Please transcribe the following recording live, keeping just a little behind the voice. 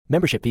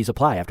Membership fees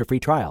apply after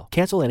free trial.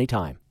 Cancel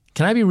anytime.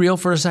 Can I be real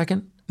for a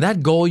second?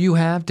 That goal you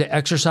have to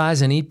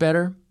exercise and eat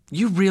better,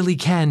 you really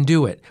can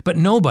do it. But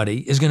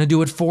nobody is going to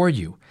do it for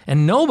you.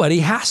 And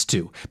nobody has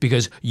to,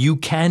 because you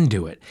can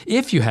do it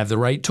if you have the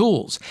right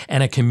tools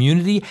and a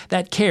community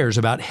that cares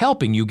about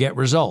helping you get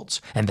results.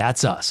 And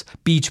that's us,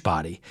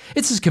 Beachbody.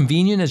 It's as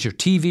convenient as your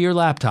TV or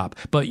laptop,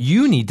 but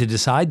you need to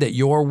decide that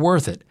you're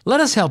worth it. Let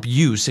us help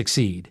you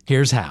succeed.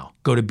 Here's how.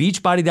 Go to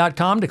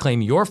beachbody.com to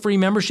claim your free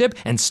membership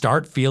and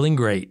start feeling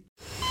great.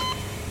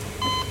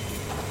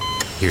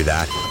 Hear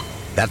that?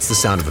 That's the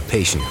sound of a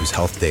patient whose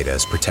health data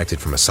is protected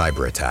from a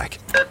cyber attack.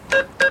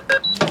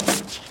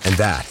 And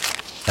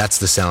that's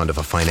the sound of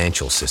a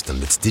financial system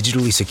that's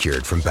digitally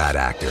secured from bad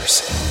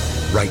actors.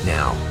 Right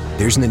now,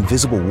 there's an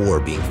invisible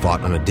war being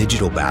fought on a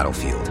digital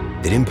battlefield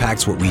that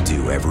impacts what we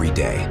do every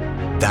day.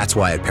 That's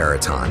why at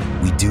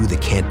Peraton, we do the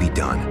can't be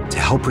done to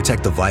help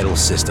protect the vital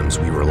systems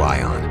we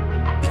rely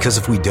on. Because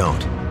if we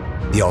don't,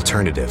 the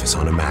alternative is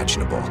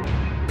unimaginable.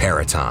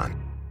 Peraton.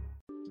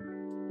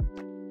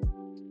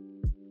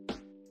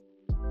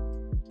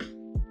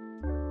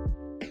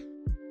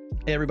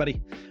 Hey,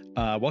 everybody.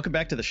 Welcome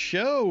back to the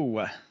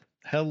show.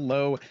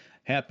 Hello.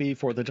 Happy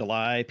 4th of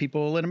July,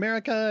 people in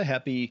America.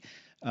 Happy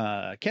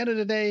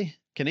Canada Day.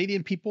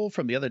 Canadian people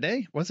from the other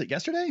day. Was it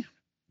yesterday?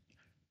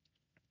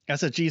 I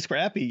said, gee,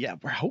 Scrappy. Yeah,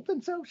 we're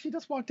hoping so. She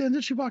just walked in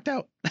and she walked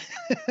out.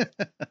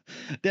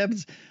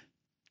 Debs,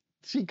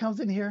 she comes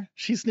in here.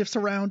 She sniffs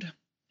around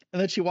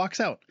and then she walks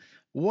out.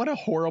 What a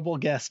horrible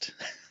guest.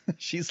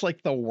 She's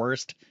like the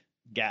worst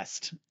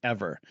guest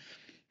ever.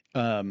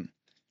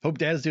 Hope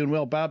Dad's doing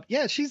well, Bob.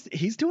 Yeah,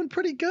 he's doing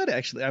pretty good,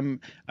 actually. I'm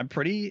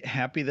pretty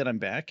happy that I'm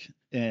back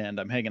and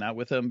I'm hanging out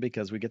with him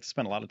because we get to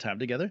spend a lot of time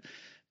together.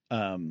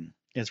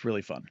 It's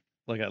really fun.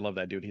 Like, I love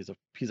that dude.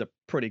 He's a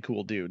pretty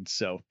cool dude.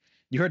 So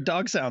you heard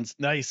dog sounds.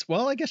 Nice.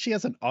 Well, I guess she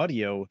has an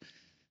audio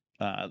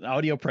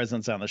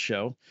presence on the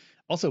show.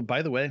 Also,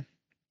 by the way,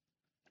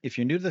 if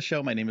you're new to the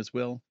show, my name is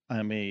Will.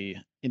 I'm a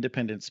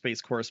independent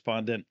space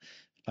correspondent.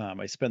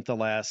 I spent the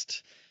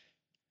last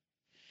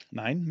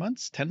 10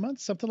 months,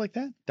 something like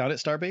that, down at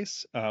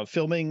Starbase,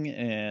 filming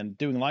and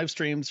doing live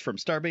streams from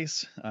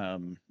Starbase.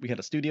 We had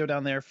a studio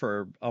down there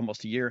for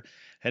almost a year.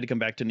 Had to come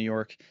back to New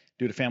York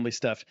due to family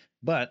stuff,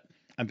 but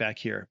I'm back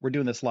here. We're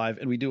doing this live,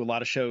 and we do a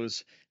lot of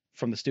shows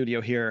from the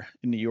studio here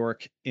in New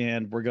York,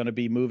 and we're going to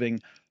be moving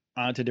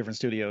on to different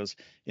studios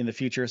in the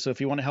future. So if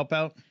you want to help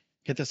out,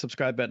 hit the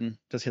subscribe button,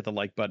 just hit the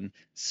like button.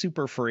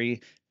 Super free,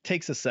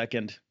 takes a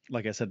second.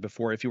 Like I said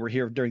before, if you were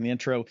here during the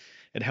intro,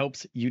 it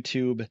helps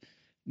YouTube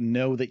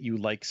know that you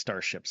like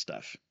Starship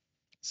stuff.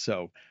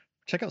 So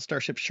check out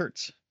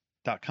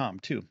starshipshirts.com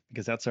too,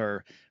 because that's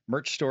our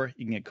merch store.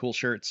 You can get cool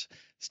shirts,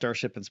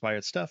 Starship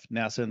inspired stuff,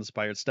 NASA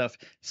inspired stuff,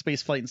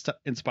 spaceflight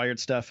inspired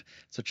stuff.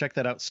 So check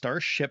that out,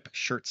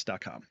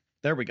 starshipshirts.com.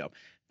 There we go.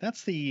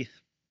 That's the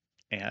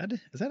ad.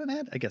 Is that an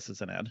ad? I guess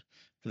it's an ad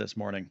for this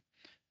morning,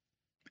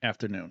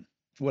 afternoon,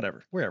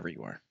 whatever, wherever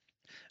you are.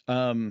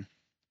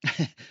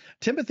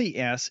 Timothy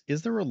asks,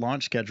 is there a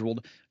launch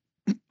scheduled?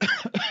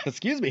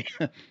 Excuse me.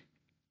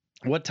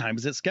 What time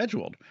is it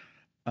scheduled?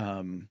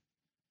 There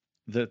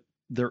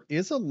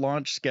is a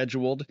launch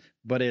scheduled,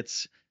 but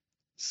it's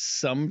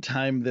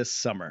sometime this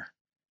summer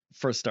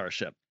for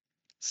Starship.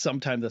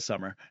 Sometime this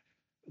summer.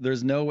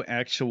 There's no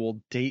actual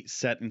date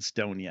set in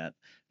stone yet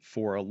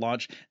for a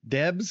launch.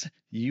 Debs,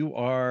 you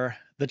are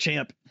the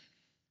champ.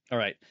 All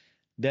right.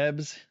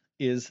 Debs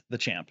is the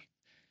champ.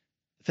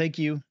 Thank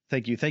you,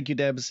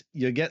 Debs.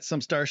 You'll get some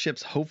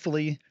Starships,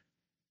 hopefully,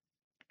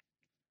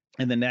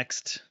 in the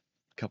next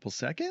couple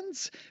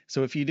seconds.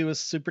 So if you do a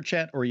super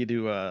chat or you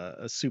do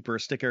a super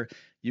sticker,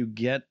 you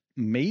get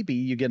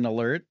an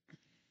alert.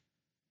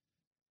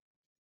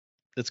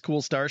 It's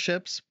cool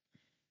Starships.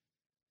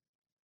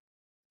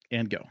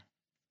 And go.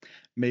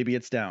 Maybe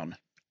it's down.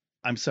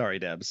 I'm sorry,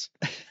 Debs.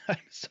 I'm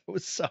so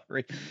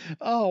sorry.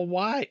 Oh,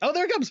 why? Oh,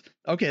 there it comes.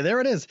 Okay,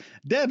 there it is.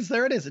 Debs,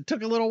 there it is. It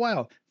took a little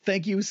while.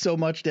 Thank you so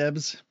much,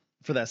 Debs,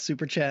 for that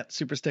super chat,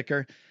 super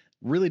sticker.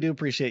 Really do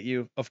appreciate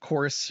you, of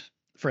course,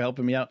 for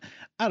helping me out.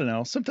 I don't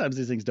know. Sometimes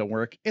these things don't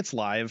work. It's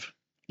live.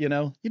 You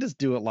just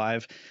do it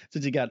live.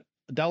 Since you got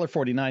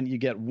 $1.49, you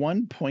get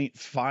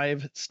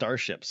 1.5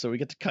 Starships. So we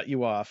get to cut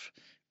you off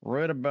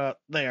right about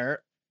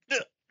there.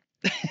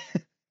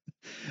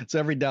 So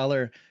every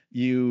dollar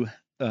you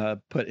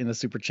put in a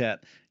super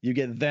chat, you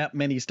get that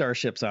many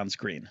Starships on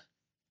screen.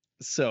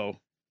 So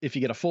if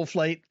you get a full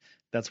flight,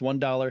 that's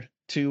 $1.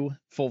 2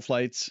 full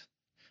flights,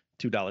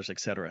 $2,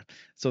 etc.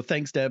 So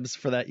thanks, Debs,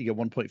 for that. You get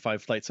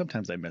 1.5 flights.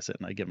 Sometimes I miss it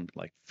and I give them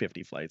like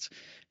 50 flights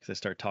because I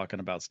start talking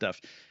about stuff.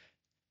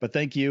 But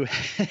thank you,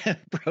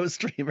 Pro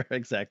Streamer.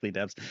 Exactly,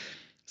 Debs.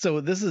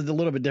 So this is a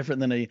little bit different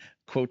than a,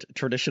 quote,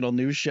 traditional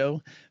news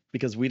show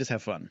because we just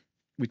have fun.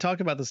 We talk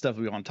about the stuff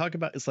we want to talk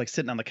about. It's like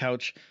sitting on the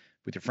couch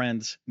with your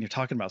friends and you're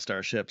talking about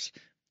Starships.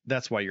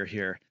 That's why you're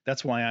here.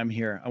 That's why I'm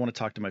here. I want to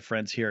talk to my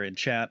friends here in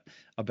chat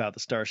about the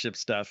Starship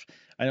stuff.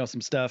 I know some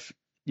stuff.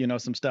 You know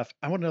some stuff.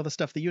 I want to know the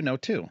stuff that you know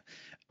too.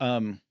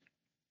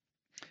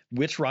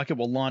 Which rocket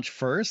will launch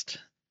first?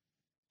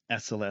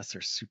 SLS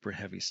or Super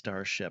Heavy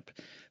Starship?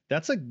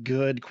 That's a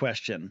good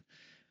question.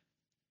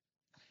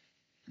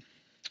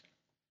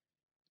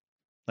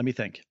 Let me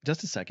think.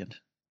 Just a second.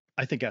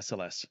 I think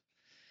SLS.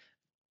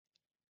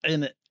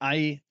 And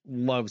I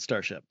love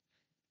Starship.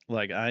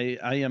 Like I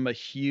am a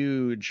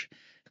huge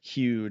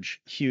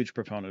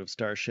proponent of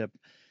Starship.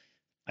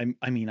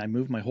 I mean, I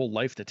moved my whole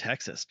life to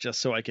Texas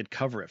just so I could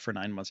cover it for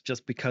 9 months,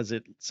 just because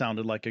it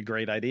sounded like a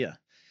great idea.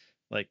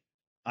 Like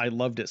I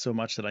loved it so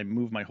much that I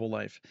moved my whole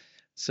life.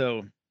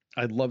 So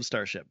I love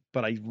Starship,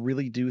 but I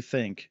really do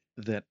think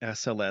that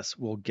SLS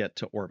will get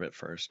to orbit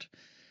first.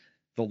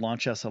 They'll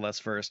launch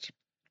SLS first.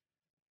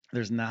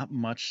 There's not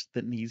much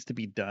that needs to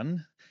be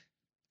done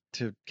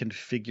to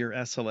configure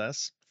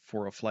SLS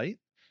for a flight.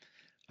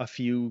 A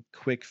few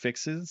quick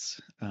fixes.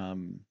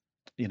 NASA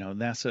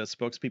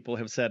spokespeople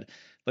have said,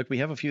 look, we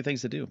have a few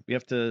things to do. We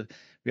have to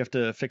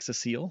fix a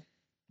seal,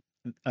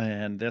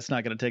 and that's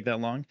not going to take that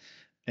long.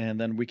 And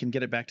then we can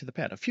get it back to the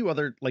pad. A few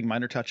other like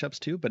minor touch-ups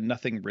too, but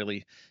nothing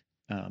really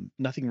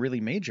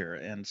major.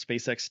 And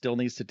SpaceX still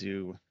needs to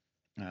do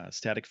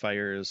static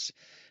fires.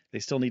 They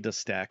still need to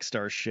stack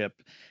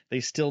Starship.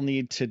 They still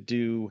need to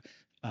do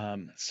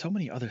so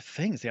many other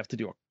things. They have to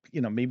do,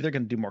 maybe they're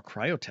going to do more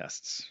cryo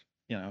tests.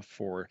 They're going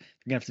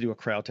to have to do a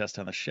cryo test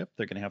on the ship.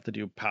 They're going to have to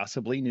do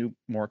possibly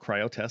more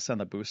cryo tests on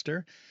the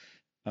booster.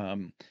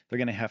 They're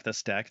going to have to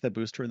stack the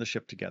booster and the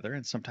ship together,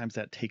 and sometimes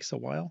that takes a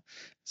while.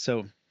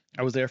 So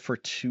I was there for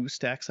 2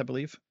 stacks, I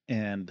believe,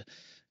 and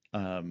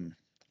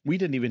we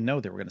didn't even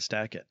know they were going to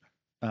stack it.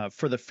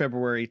 For the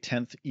February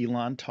 10th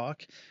Elon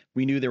talk,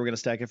 we knew they were going to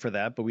stack it for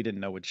that, but we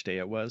didn't know which day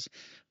it was.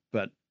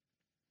 But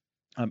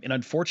and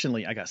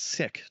unfortunately, I got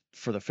sick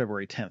for the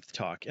February 10th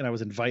talk, and I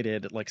was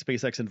invited, like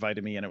SpaceX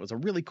invited me, and it was a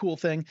really cool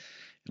thing.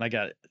 And I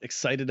got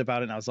excited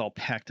about it, and I was all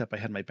packed up. I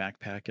had my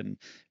backpack and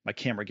my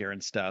camera gear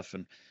and stuff.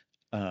 And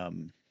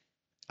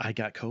I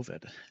got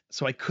COVID.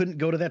 So I couldn't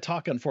go to that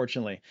talk,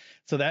 unfortunately.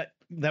 So that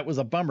was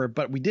a bummer,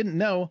 but we didn't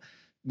know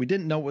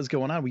what was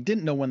going on. We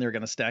didn't know when they were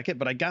going to stack it,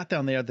 but I got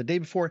down there the day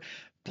before.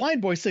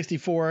 Blind Boy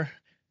 64,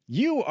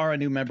 you are a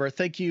new member.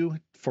 Thank you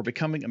for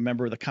becoming a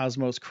member of the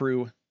Cosmos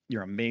crew.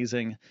 You're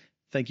amazing.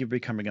 Thank you for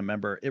becoming a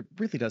member. It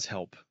really does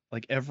help.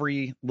 Like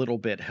every little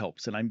bit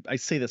helps. And I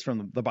say this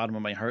from the bottom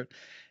of my heart.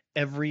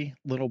 Every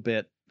little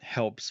bit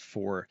helps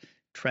for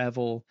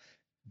travel,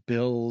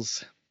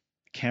 bills,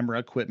 camera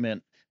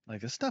equipment. Like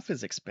this stuff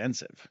is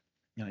expensive.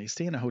 You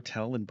stay in a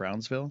hotel in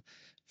Brownsville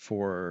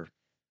for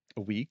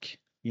a week.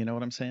 You know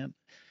what I'm saying?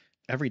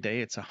 Every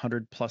day it's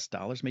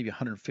 $100+, maybe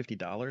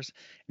 $150. And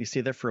you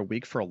stay there for a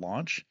week for a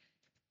launch.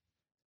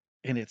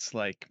 And it's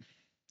like,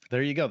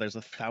 there you go. There's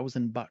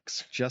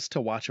 $1,000 just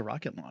to watch a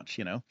rocket launch,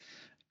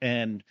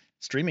 and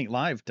streaming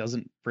live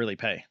doesn't really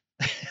pay.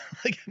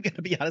 Like, I'm going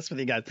to be honest with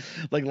you guys,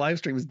 like live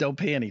streams don't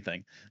pay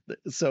anything.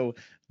 So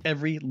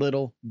every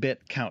little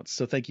bit counts.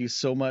 So thank you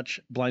so much,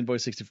 Blind Boy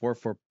 64,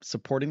 for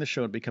supporting the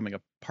show and becoming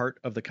a part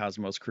of the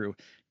Cosmos crew.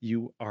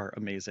 You are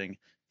amazing.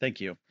 Thank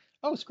you.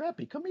 Oh,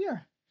 Scrappy, come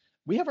here.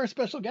 We have our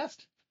special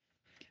guest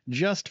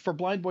just for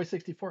Blind Boy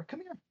 64.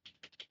 Come here.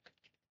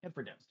 And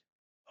for Debs.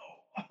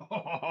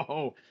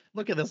 Oh,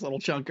 look at this little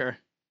chunker.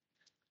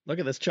 Look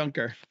at this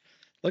chunker.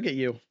 Look at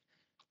you.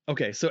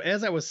 Okay, so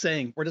as I was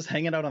saying, we're just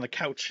hanging out on the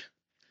couch.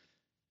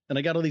 And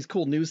I got all these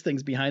cool news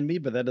things behind me,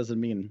 but that doesn't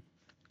mean...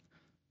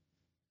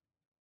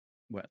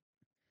 What?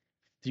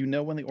 Do you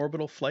know when the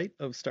orbital flight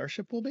of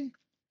Starship will be?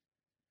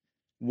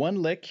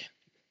 1 lick.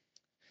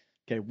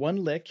 Okay,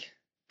 1 lick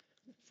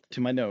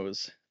to my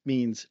nose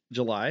means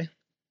July.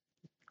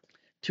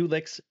 2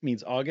 licks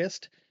means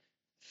August.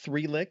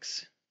 3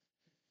 licks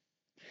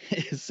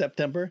is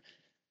September.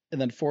 And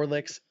then 4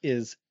 licks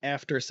is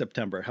after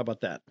September. How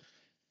about that?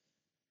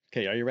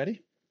 Okay, are you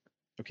ready?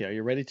 Okay, are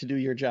you ready to do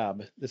your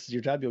job? This is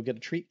your job. You'll get a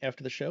treat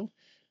after the show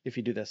if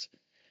you do this.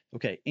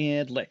 Okay,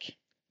 and lick.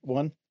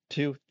 1,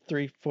 2,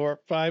 3, 4,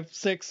 5,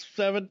 6,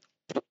 7.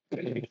 I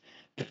think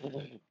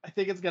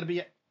it's gonna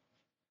be. I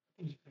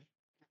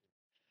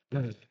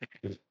think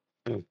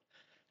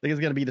it's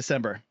gonna be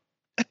December.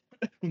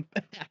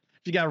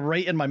 You got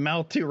right in my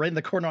mouth too, right in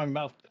the corner of my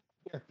mouth.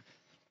 Here.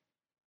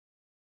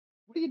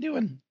 What are you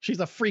doing? She's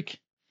a freak.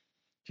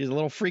 She's a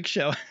little freak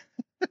show.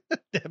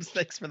 Debs,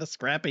 thanks for the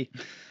Scrappy.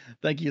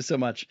 Thank you so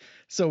much.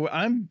 So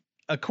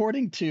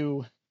according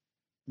to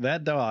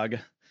that dog,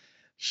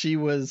 she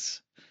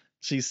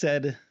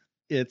said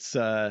it's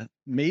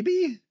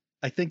maybe,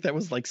 I think that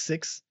was like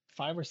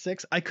 5 or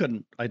 6. I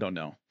don't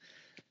know.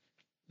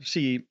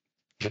 She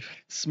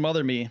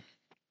smothered me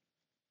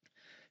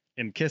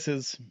in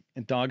kisses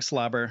and dog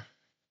slobber.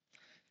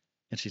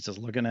 And she's just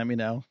looking at me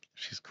now.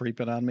 She's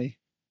creeping on me.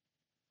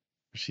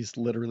 She's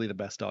literally the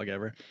best dog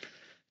ever.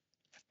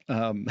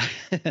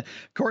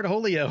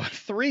 Cortholio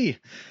 3.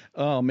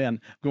 Oh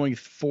man, going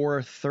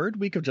for 3rd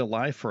week of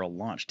July for a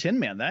launch. Tin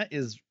Man, that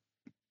is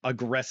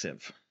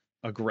aggressive.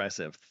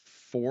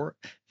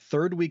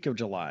 3rd week of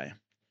July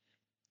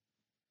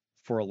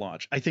for a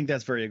launch. I think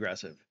that's very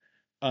aggressive.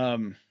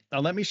 Now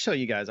let me show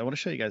you guys. I want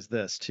to show you guys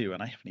this too,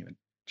 and I haven't even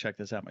checked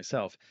this out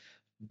myself.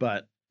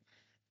 But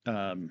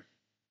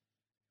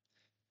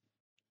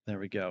There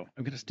we go.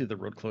 I'm going to do the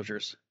road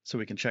closures so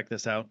we can check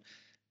this out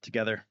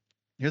together.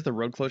 Here's the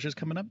road closures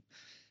coming up.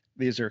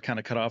 These are kind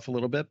of cut off a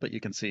little bit, but you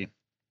can see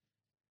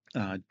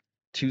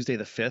Tuesday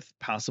the 5th,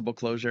 possible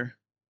closure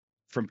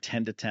from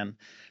 10 to 10.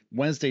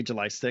 Wednesday,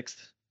 July 6th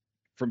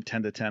from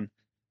 10 to 10.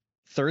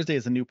 Thursday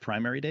is a new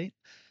primary date,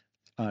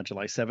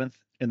 July 7th.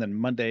 And then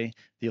Monday,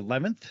 the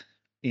 11th,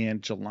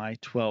 and July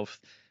 12th,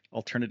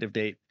 alternative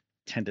date,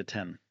 10 to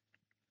 10.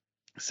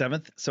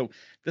 7th. So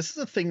this is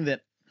a thing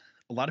that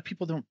a lot of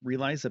people don't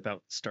realize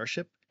about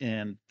Starship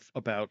and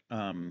about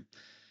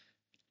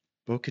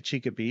Boca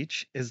Chica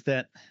Beach, is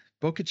that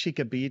Boca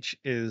Chica Beach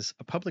is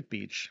a public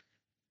beach.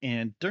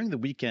 And during the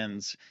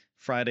weekends,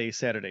 Friday,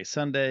 Saturday,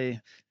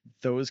 Sunday,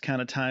 those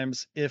kind of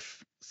times,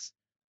 if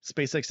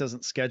SpaceX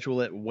doesn't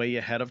schedule it way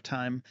ahead of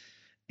time,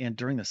 and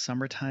during the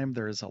summertime,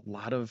 there's a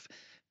lot of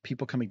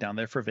people coming down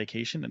there for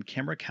vacation. And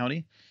Cameron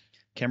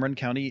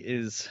County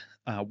is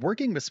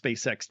working with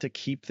SpaceX to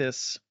keep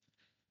this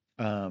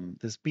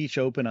this beach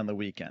open on the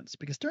weekends,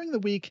 because during the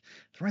week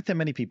there aren't that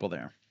many people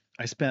there.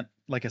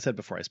 Like I said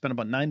before, I spent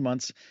about 9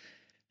 months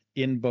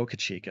in Boca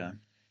Chica,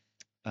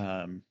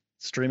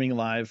 streaming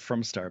live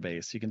from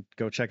Starbase. You can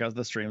go check out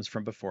the streams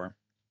from before.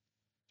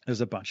 There's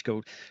a bunch.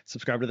 Go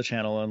subscribe to the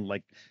channel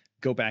and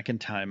go back in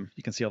time.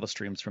 You can see all the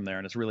streams from there,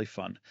 and it's really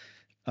fun.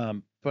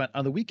 But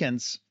on the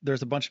weekends,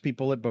 there's a bunch of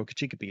people at Boca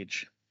Chica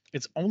Beach.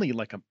 It's only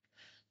like a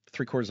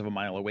 3/4 of a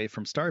mile away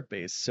from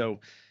Starbase.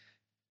 So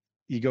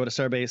you go to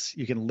Starbase,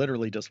 you can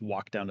literally just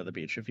walk down to the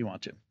beach if you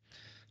want to.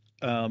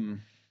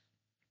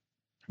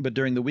 But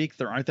during the week,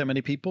 there aren't that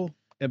many people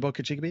at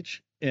Boca Chica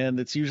Beach. And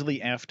it's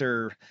usually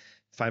after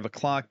 5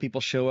 o'clock, people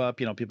show up,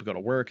 people go to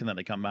work and then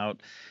they come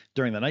out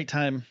during the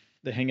nighttime.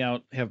 They hang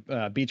out,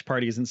 have beach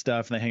parties and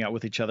stuff, and they hang out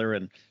with each other,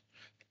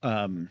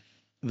 and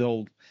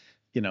they'll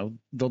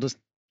just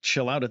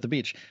chill out at the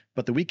beach.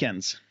 But the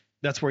weekends,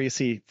 that's where you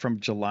see from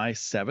July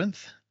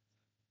 7th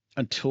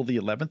until the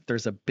 11th,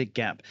 there's a big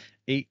gap.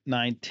 8,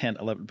 9, 10,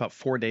 11, about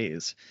 4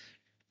 days.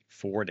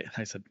 4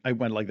 days. I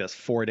went like this,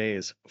 4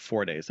 days,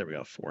 4 days. There we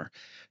go, 4.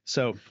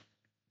 So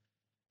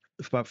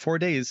about 4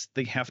 days,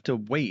 they have to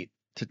wait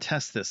to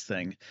test this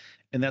thing.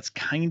 And that's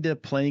kind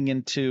of playing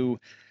into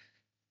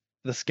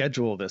the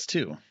schedule of this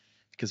too,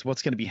 because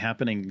what's going to be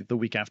happening the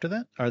week after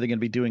that? Are they going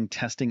to be doing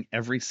testing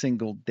every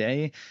single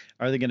day?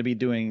 Are they going to be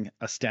doing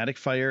a static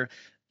fire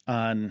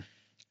on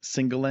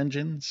single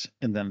engines,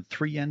 and then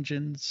 3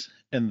 engines,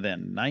 and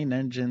then 9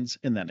 engines,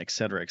 and then et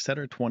cetera,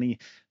 20,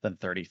 then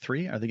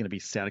 33? Are they going to be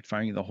static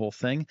firing the whole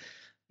thing?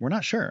 We're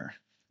not sure.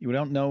 We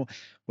don't know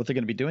what they're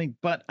going to be doing,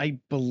 but I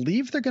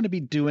believe they're going to be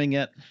doing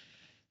it.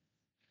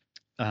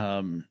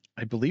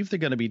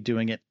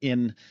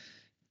 In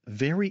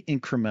very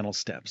incremental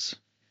steps,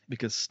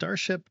 because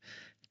Starship,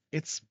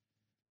 it's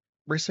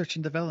research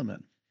and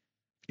development.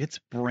 It's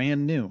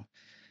brand new.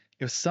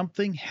 If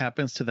something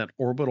happens to that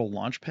orbital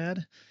launch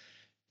pad,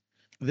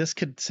 this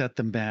could set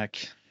them back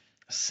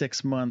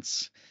 6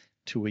 months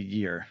to a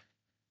year,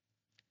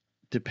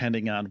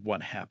 depending on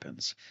what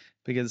happens.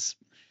 Because,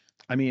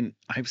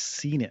 I've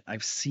seen it.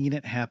 I've seen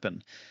it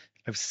happen.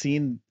 I've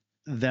seen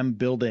them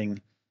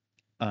building,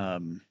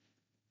 the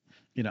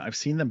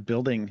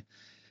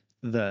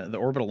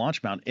orbital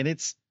launch mount, and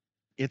it's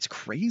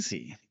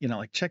crazy.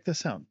 Check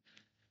this out.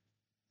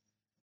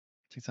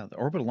 Check this out. The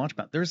orbital launch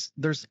mount.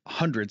 There's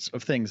hundreds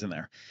of things in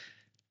there.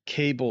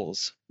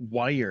 Cables,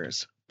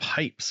 wires,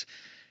 pipes.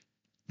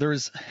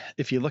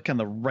 If you look on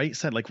the right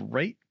side, like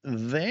right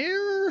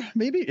there,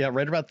 maybe, yeah,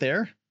 right about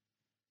there,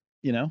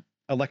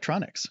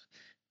 electronics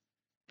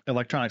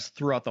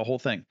throughout the whole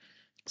thing.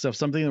 So if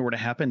something were to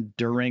happen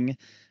during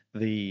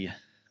the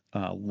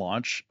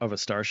launch of a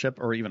Starship,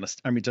 or even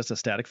just a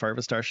static fire of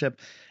a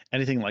Starship,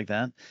 anything like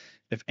that,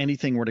 if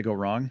anything were to go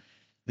wrong,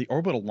 the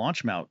orbital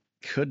launch mount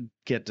could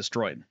get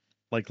destroyed,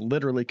 like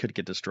literally could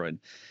get destroyed.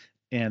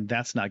 And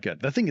that's not good.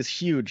 The thing is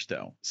huge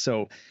though.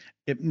 So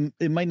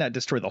it might not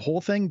destroy the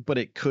whole thing, but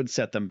it could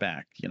set them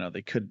back.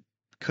 They could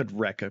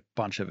wreck a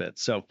bunch of it.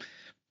 So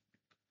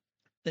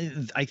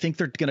I think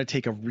they're going to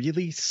take a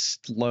really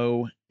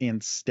slow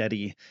and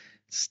steady,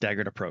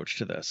 staggered approach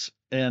to this.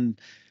 And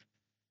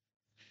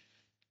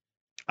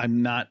I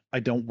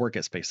don't work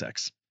at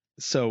SpaceX.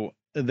 So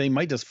they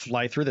might just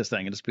fly through this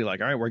thing and just be like,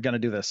 all right, we're going to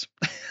do this.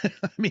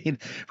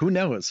 Who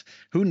knows?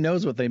 Who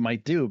knows what they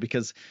might do?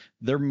 Because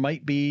there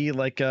might be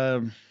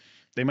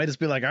they might just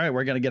be like, all right,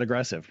 we're going to get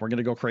aggressive. We're going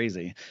to go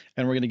crazy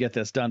and we're going to get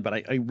this done. But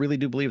I really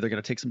do believe they're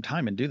going to take some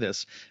time and do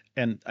this.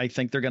 And I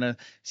think they're going to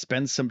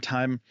spend some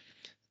time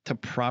to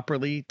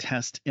properly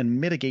test and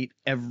mitigate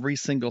every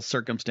single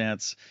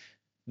circumstance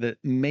that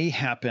may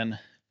happen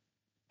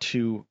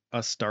to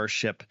a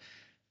Starship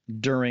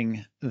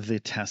during the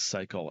test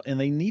cycle. And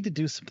they need to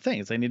do some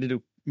things. They need to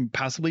do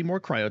possibly more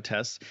cryo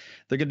tests.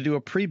 They're going to do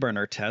a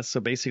pre-burner test. So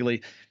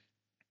basically,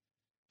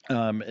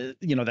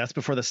 that's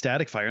before the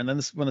static fire. And then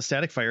when the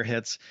static fire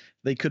hits,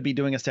 they could be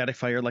doing a static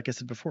fire, like I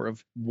said before,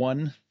 of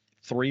 1,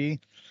 3,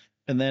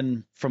 and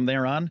then from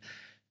there on,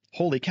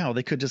 holy cow,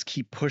 they could just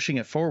keep pushing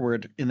it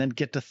forward and then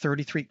get to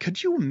 33.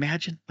 Could you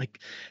imagine?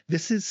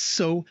 This is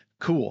so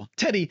Cool.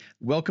 Teddy,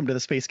 welcome to the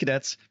Space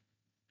Cadets.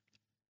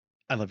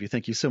 I love you.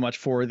 Thank you so much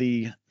for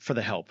the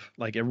help.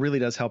 Like, it really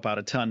does help out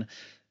a ton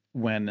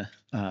when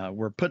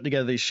we're putting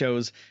together these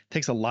shows. It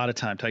takes a lot of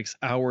time. It takes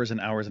hours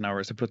and hours and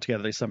hours to put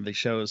together some of these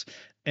shows.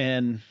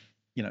 And,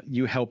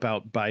 you help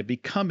out by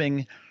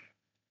becoming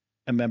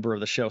a member of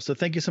the show. So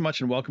thank you so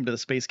much and welcome to the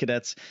Space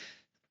Cadets.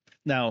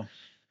 Now,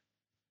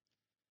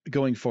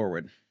 going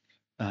forward,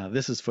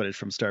 this is footage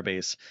from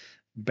Starbase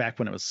back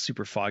when it was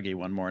super foggy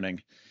one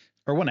morning,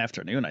 or one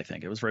afternoon, I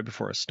think. It was right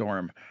before a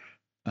storm.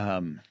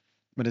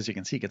 But as you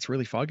can see, it gets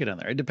really foggy down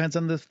there. It depends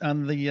on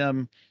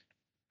the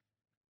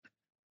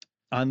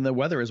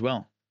weather as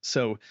well.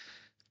 So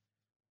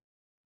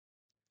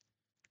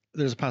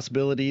there's a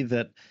possibility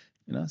that,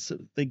 so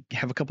they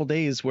have a couple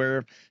days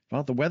where,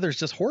 well, the weather's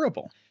just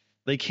horrible.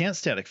 They can't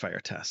static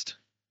fire test.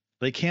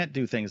 They can't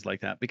do things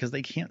like that because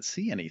they can't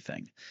see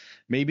anything.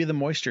 Maybe the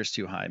moisture's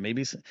too high.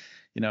 Maybe,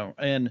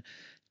 and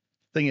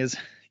thing is,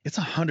 it's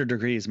 100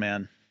 degrees,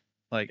 man.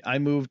 Like, I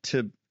moved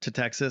to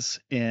Texas,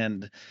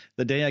 and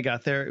the day I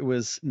got there, it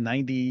was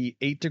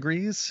 98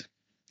 degrees,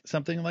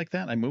 something like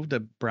that. I moved to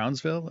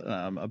Brownsville,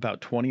 about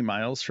 20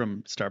 miles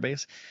from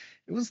Starbase.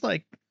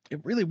 It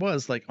really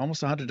was like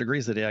almost 100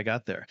 degrees the day I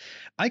got there.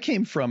 I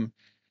came from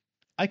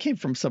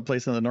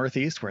someplace in the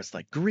Northeast where it's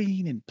like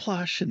green and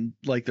plush and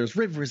like there's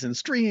rivers and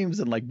streams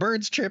and like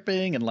birds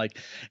chirping and like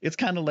it's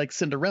kind of like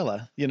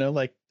Cinderella,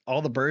 like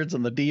all the birds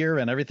and the deer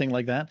and everything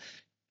like that.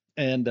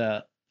 And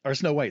or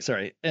Snow White,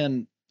 sorry.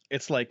 And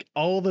it's like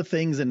all the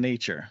things in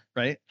nature,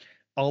 right?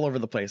 All over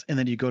the place. And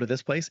then you go to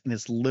this place and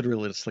it's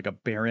literally just like a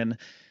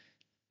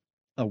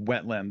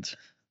wetland.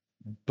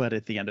 But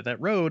at the end of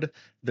that road,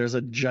 there's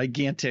a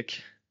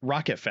gigantic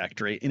rocket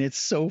factory and it's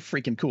so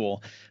freaking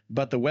cool.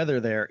 But the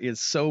weather there is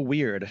so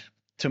weird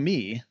to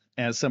me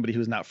as somebody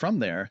who's not from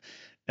there.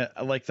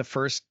 Like the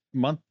first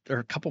month or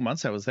a couple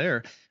months I was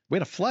there, we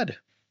had a flood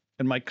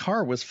and my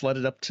car was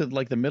flooded up to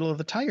like the middle of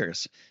the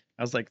tires.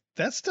 I was like,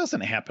 that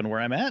doesn't happen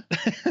where I'm at.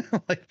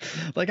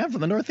 like I'm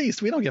from the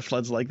Northeast. We don't get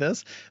floods like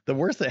this. The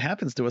worst that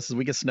happens to us is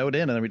we get snowed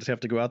in and then we just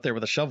have to go out there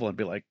with a shovel and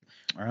be like,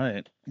 all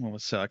right, well,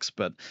 it sucks,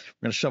 but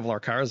we're going to shovel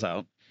our cars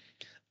out.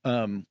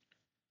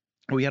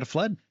 We had a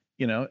flood,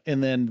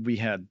 and then we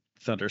had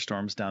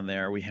thunderstorms down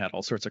there. We had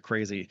all sorts of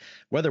crazy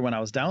weather when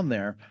I was down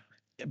there,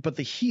 but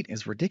the heat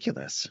is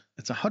ridiculous.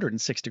 It's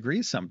 106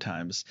 degrees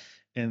sometimes,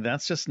 and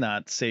that's just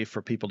not safe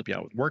for people to be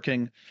out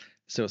working.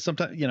 So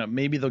sometimes,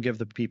 maybe they'll give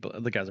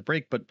the guys a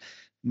break, but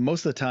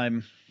most of the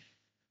time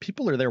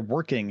people are there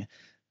working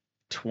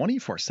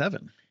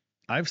 24/7.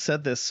 I've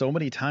said this so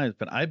many times,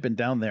 but I've been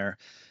down there.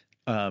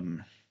 I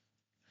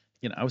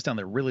was down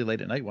there really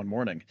late at night one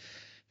morning,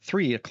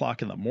 3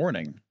 o'clock in the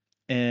morning,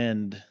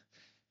 and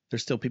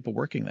there's still people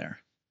working there.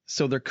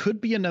 So there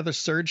could be another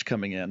surge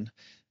coming in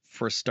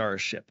for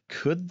Starship.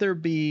 Could there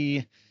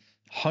be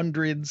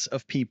hundreds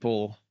of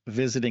people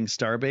visiting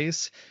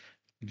Starbase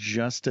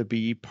just to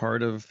be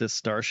part of this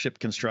Starship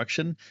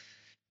construction?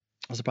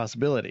 There's a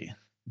possibility,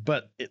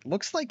 but it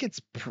looks like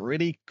it's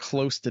pretty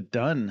close to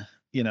done.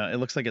 It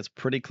looks like it's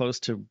pretty close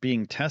to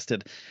being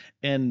tested.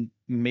 And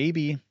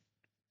maybe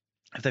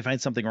if they find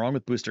something wrong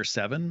with Booster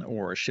 7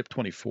 or Ship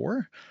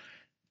 24,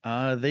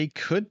 they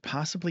could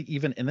possibly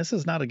even, and this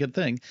is not a good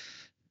thing.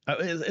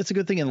 It's a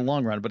good thing in the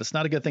long run, but it's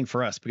not a good thing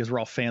for us because we're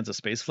all fans of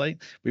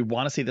spaceflight. We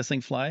want to see this thing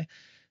fly.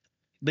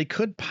 They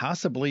could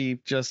possibly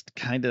just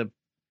kind of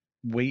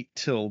wait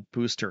till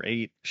Booster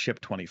 8,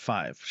 Ship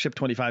 25. Ship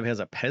 25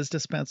 has a PEZ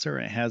dispenser.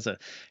 It has a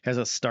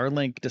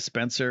Starlink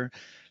dispenser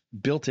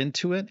built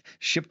into it.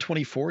 Ship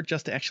 24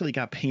 just actually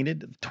got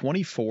painted.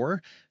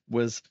 24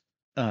 was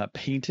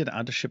painted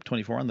onto Ship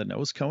 24 on the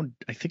nose cone.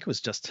 I think it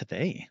was just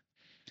today.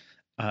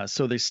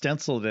 So they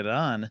stenciled it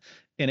on,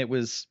 and it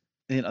was,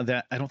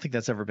 that I don't think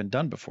that's ever been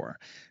done before.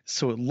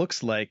 So it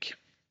looks like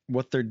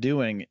what they're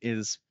doing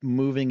is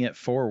moving it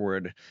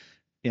forward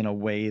in a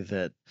way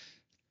that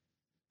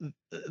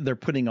they're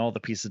putting all the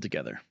pieces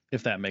together,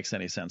 if that makes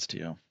any sense to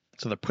you.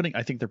 So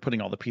I think they're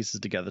putting all the pieces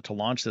together to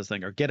launch this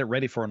thing or get it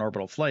ready for an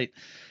orbital flight,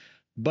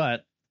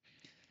 but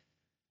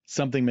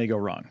something may go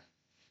wrong.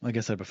 Like I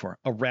said before,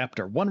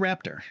 one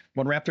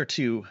Raptor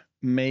 2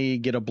 may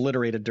get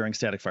obliterated during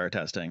static fire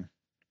testing.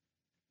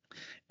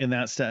 And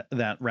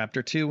that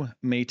Raptor 2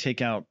 may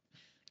take out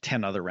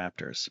 10 other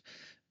Raptors.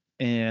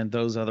 And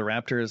those other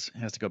Raptors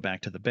has to go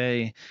back to the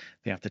bay.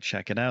 They have to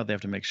check it out. They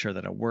have to make sure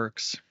that it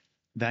works.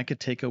 That could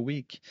take a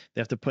week.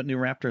 They have to put new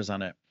Raptors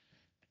on it.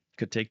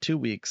 Could take 2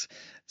 weeks.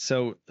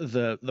 So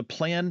the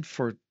plan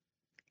for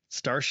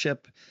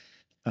Starship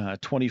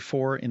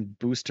 24 and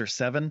Booster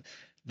 7,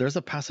 there's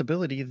a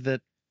possibility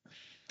that,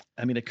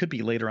 it could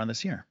be later on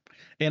this year.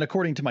 And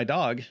according to my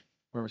dog,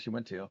 where she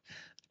went to,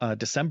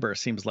 December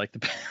seems like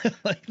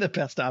the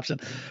best option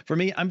for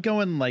me. I'm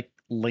going like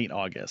late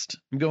August.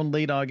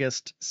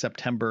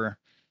 September.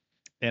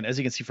 And as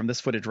you can see from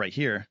this footage right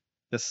here,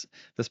 this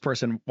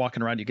person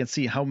walking around, you can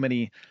see how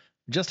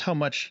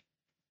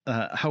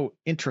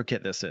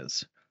intricate this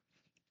is.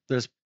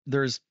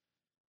 There's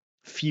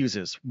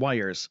fuses,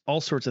 wires,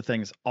 all sorts of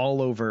things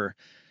all over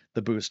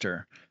the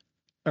booster.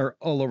 or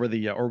all over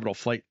the orbital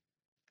flight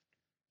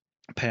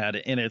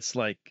pad, and it's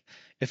like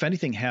if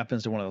anything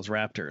happens to one of those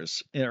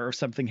Raptors, or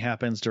something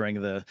happens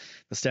during the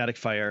static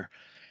fire,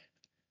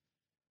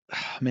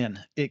 man,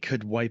 it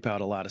could wipe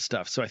out a lot of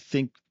stuff. So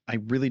I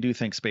really do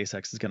think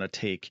SpaceX is going to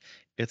take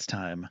its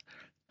time,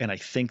 and I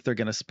think they're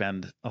going to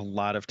spend a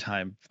lot of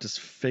time just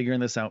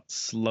figuring this out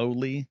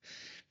slowly,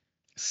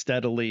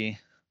 steadily,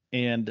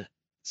 and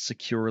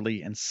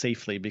securely and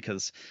safely,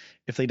 because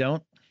if they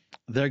don't,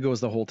 there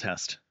goes the whole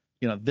test.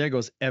 There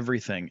goes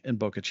everything in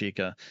Boca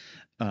Chica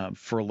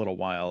for a little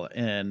while.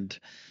 And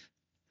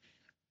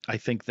I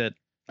think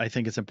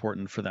it's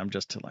important for them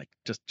just to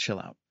chill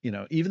out.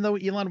 Even though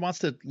Elon wants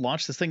to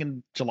launch this thing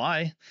in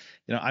July,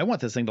 I want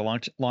this thing to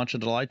launch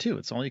in July too.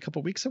 It's only a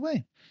couple weeks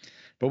away,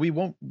 but we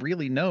won't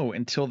really know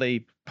until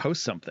they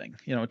post something,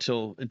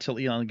 until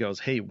Elon goes,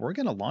 hey, we're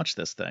going to launch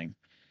this thing.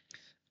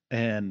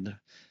 And,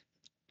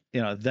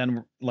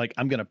 then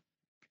I'm going to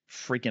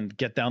freaking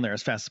get down there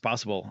as fast as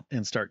possible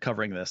and start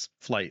covering this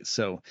flight.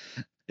 So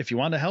if you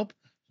want to help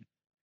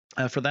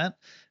for that,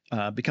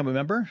 become a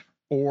member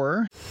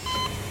or...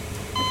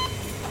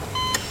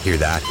 Hear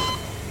that?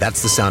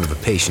 That's the sound of a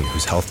patient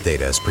whose health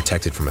data is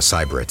protected from a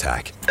cyber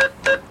attack.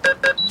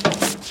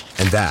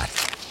 And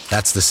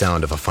that's the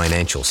sound of a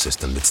financial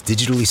system that's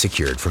digitally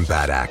secured from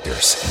bad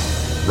actors.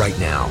 Right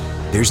now,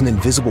 there's an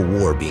invisible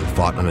war being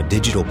fought on a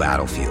digital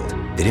battlefield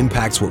that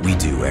impacts what we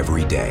do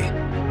every day.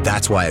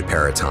 That's why at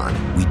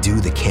Peraton, we do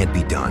the can't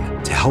be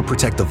done to help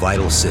protect the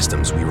vital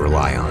systems we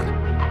rely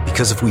on.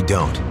 Because if we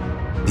don't,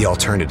 the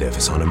alternative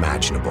is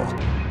unimaginable.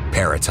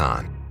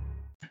 Peraton.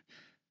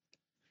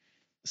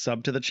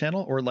 Sub to the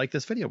channel or like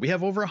this video. We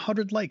have over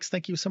 100 likes.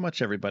 Thank you so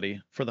much,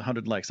 everybody, for the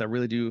 100 likes. I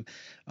really do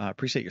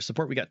appreciate your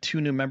support. We got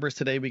 2 new members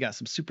today. We got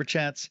some super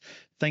chats.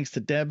 Thanks to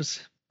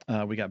Debs.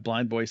 We got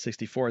Blind Boy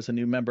 64 as a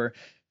new member.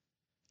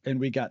 And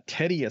we got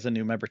Teddy as a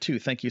new member too.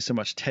 Thank you so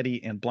much,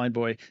 Teddy and Blind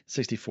Boy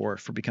 64,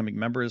 for becoming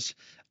members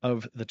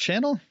of the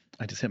channel.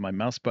 I just hit my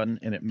mouse button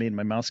and it made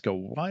my mouse go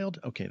wild.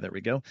 Okay, there we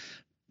go.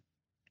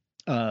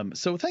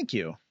 So thank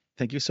you.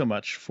 Thank you so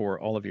much for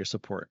all of your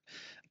support.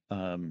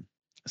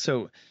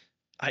 So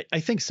I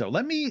think so.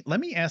 Let me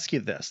ask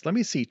you this. Let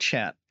me see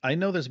chat. I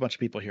know there's a bunch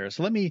of people here.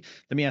 So let me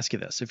ask you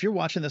this. If you're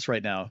watching this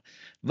right now,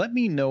 let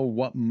me know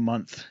what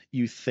month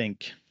you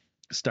think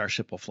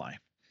Starship will fly.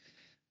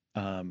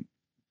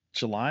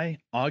 July,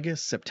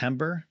 August,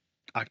 September,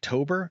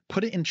 October,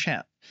 put it in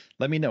chat.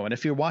 Let me know. And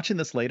if you're watching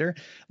this later,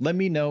 let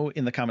me know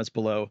in the comments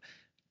below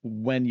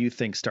when you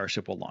think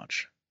Starship will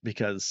launch,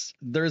 because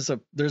there's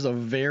a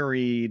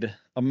varied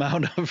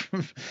amount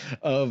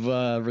of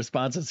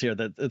responses here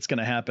that it's going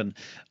to happen.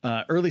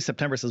 Early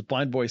September says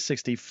Blind Boy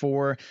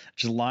 64.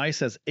 July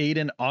says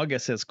Aiden.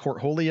 August says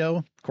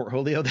Cortholio.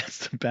 Cortholio,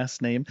 that's the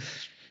best name.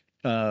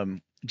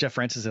 Jeff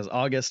Francis says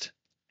August.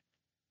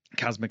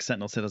 Cosmic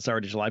Sentinel said it's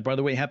already July. By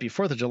the way, happy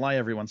 4th of July,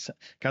 everyone.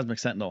 Cosmic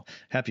Sentinel,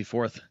 happy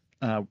 4th.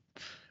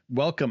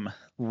 Welcome,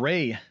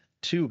 Ray,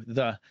 to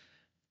the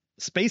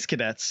Space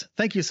Cadets.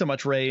 Thank you so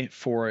much, Ray,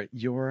 for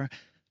your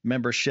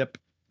membership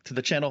to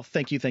the channel.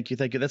 Thank you.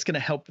 That's going to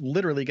help,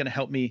 literally going to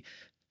help me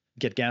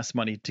get gas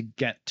money to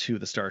get to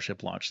the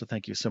Starship launch. So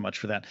thank you so much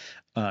for that.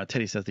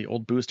 Teddy says the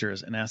old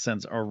boosters and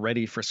Ascends are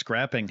ready for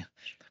scrapping.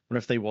 What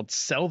if they will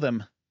sell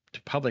them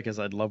to public, as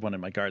I'd love one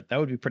in my guard? That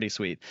would be pretty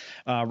sweet.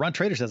 Ron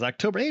Trader says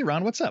October. Hey,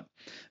 Ron, what's up?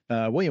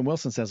 William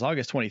Wilson says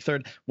August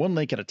 23rd. One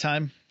link at a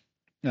time.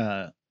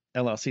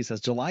 LLC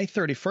says July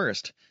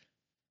 31st.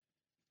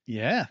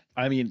 Yeah,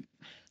 I mean,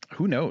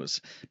 who knows?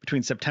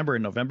 Between September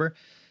and November.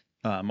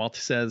 Malta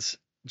says,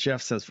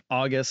 Jeff says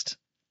August.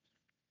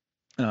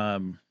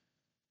 August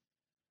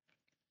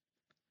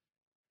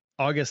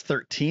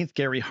 13th,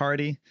 Gary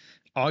Hardy.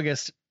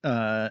 August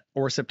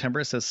or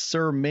September says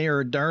Sir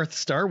Mayor Darth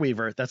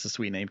Starweaver. That's a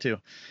sweet name too.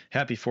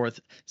 Happy 4th,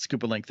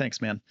 Scuba Link.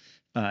 Thanks, man.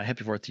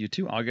 Happy 4th to you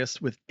too.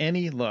 August, with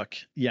any luck.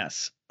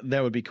 Yes,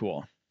 that would be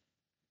cool.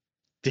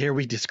 Dare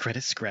we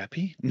discredit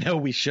Scrappy? No,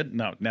 we shouldn't.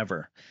 No,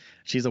 never.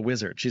 She's a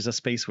wizard. She's a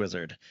space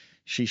wizard.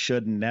 She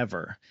should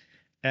never,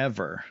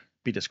 ever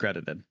be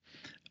discredited.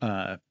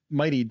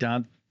 Mighty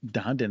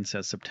Dondon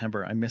says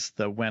September. I missed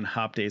the when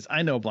hop days.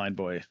 I know, Blind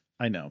Boy.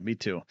 I know, me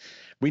too.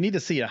 We need to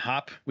see a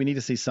hop. We need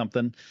to see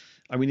something.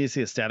 We need to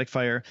see a static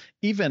fire.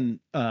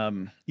 Even,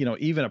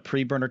 even a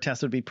pre-burner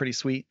test would be pretty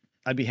sweet.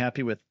 I'd be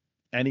happy with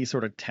any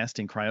sort of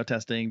testing, cryo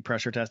testing,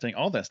 pressure testing.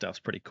 All that stuff's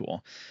pretty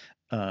cool.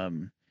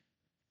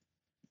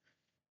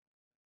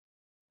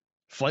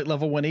 Flight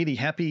level 180.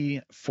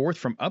 Happy 4th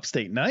from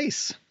upstate.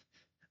 Nice.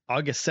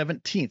 August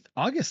 17th.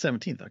 August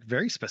 17th. A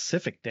very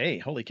specific day.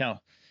 Holy cow.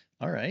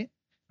 All right.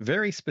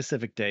 Very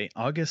specific day.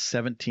 August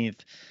 17th.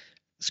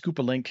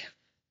 Scuba Link.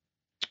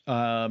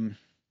 I'm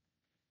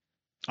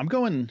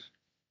going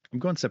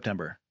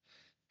September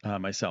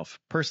myself.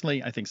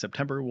 Personally, I think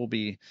September will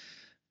be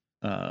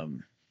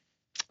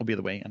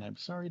the way. And I'm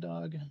sorry,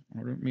 dog.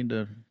 I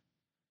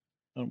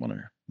don't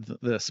want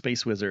the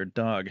space wizard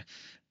dog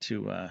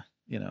to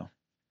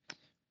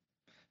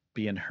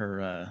be in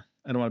her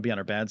I don't want to be on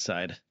her bad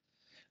side.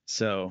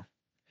 So,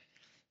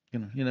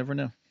 you never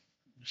know.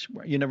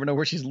 You never know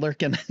where she's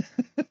lurking.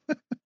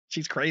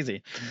 She's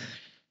crazy.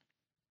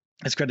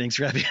 It's crediting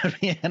Scrappy on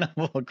the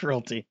animal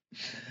cruelty.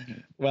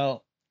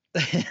 Well,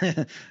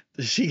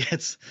 she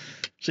gets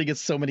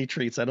so many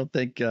treats. I don't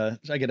think I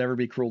could ever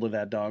be cruel to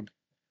that dog.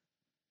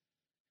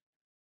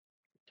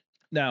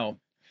 Now,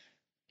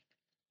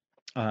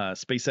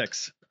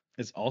 SpaceX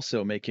is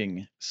also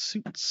making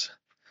suits.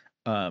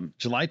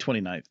 July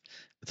 29th.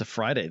 It's a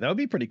Friday. That would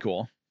be pretty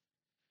cool.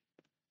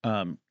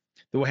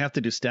 They will have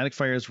to do static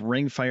fires,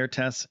 ring fire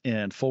tests,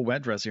 and full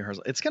wet dress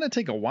rehearsal. It's going to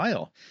take a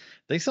while.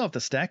 They still have to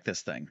stack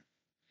this thing.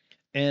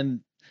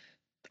 And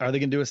are they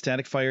going to do a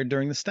static fire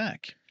during the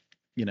stack?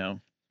 You know,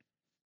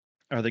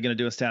 are they going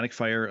to do a static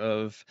fire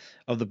of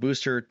the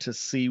booster to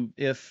see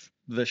if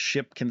the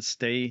ship can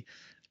stay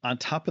on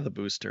top of the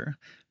booster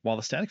while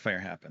the static fire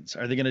happens?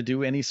 Are they going to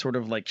do any sort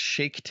of like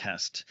shake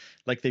test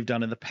like they've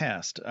done in the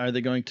past? Are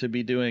they going to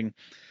be doing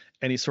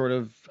any sort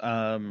of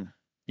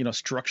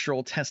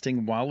structural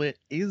testing while it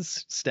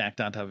is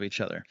stacked on top of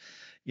each other?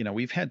 You know,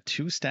 we've had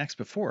 2 stacks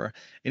before,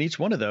 and each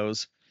one of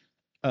those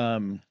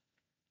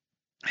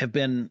have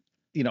been,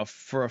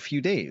 for a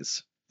few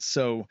days.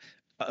 So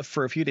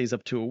for a few days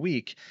up to a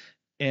week.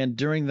 And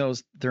during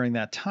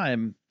that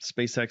time,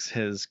 SpaceX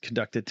has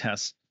conducted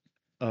tests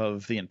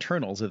of the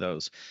internals of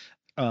those.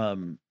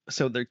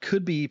 So there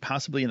could be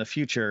possibly in the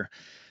future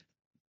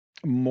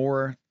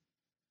more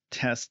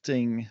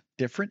testing,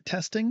 different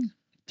testing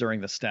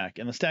during the stack.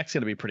 And the stack's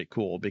going to be pretty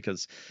cool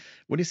because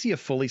when you see a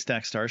fully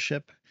stacked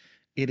Starship,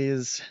 it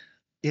is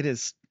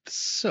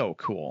so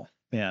cool,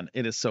 man.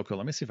 It is so cool.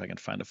 Let me see if I can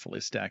find a fully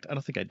stacked. I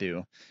don't think I do.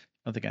 I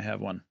don't think I have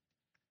one.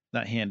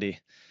 Not handy.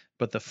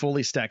 But the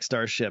fully stacked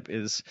Starship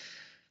is,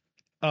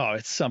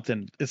 it's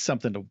something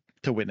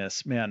to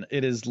witness, man.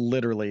 It is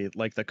literally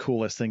like the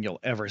coolest thing you'll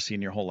ever see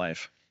in your whole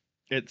life.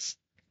 It's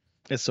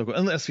so cool.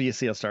 Unless you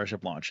see a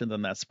Starship launch, and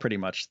then that's pretty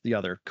much the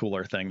other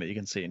cooler thing that you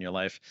can see in your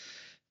life.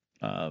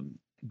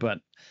 But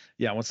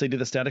yeah, once they do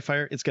the static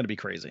fire, it's going to be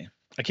crazy.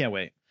 I can't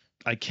wait.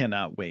 I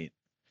cannot wait.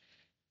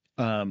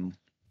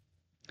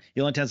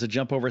 Elon tends to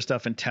jump over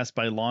stuff and test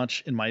by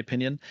launch, in my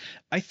opinion.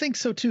 I think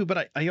so too,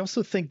 but I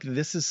also think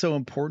this is so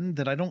important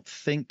that I don't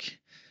think,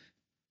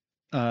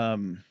 I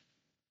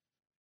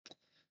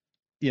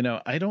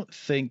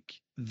think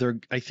they're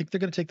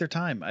going to take their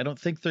time. I don't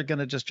think they're going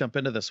to just jump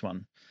into this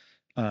one.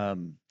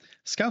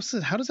 Scout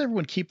says, how does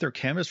everyone keep their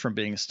cameras from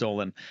being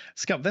stolen?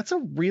 Scout, that's a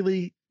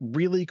really,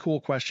 really cool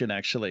question,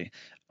 actually,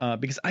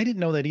 because I didn't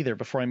know that either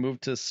before I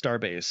moved to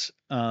Starbase.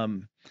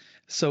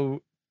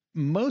 So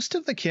most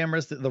of the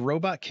cameras, the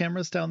robot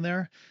cameras down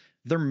there,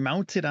 they're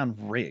mounted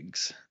on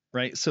rigs,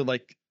 right? So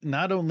like,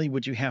 not only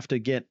would you have to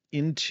get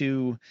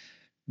into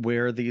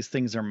where these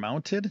things are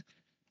mounted,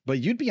 but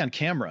you'd be on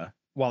camera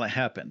while it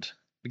happened,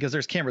 because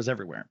there's cameras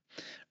everywhere,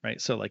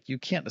 right? So like, you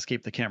can't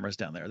escape the cameras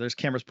down there. There's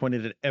cameras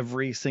pointed at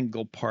every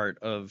single part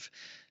of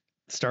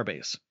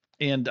Starbase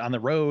and on the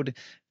road.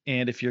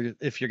 And if you're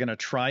going to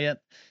try it,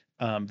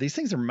 these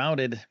things are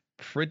mounted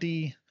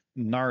pretty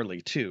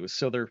gnarly too.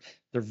 So they're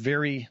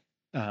very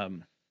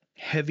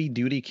heavy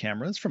duty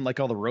cameras from like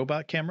all the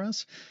robot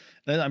cameras.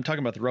 I'm talking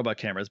about the robot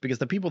cameras because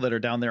the people that are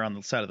down there on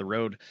the side of the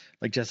road,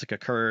 like Jessica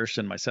Kirsch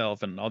and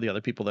myself and all the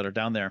other people that are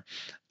down there,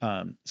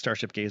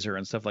 Starship Gazer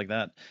and stuff like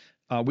that,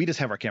 we just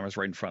have our cameras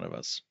right in front of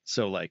us.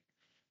 So like,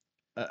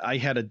 I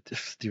had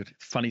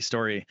funny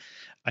story.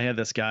 I had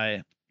this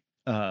guy,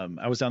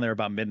 I was down there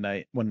about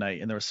midnight one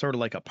night, and there was sort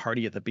of like a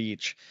party at the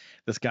beach.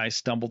 This guy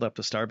stumbled up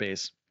to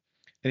Starbase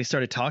and he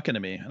started talking to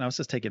me, and I was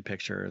just taking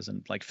pictures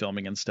and like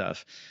filming and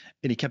stuff.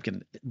 And he kept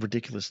getting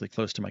ridiculously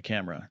close to my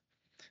camera,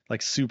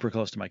 like super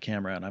close to my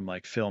camera. And I'm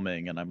like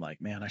filming, and I'm like,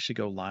 man, I should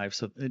go live.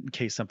 So in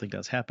case something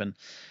does happen,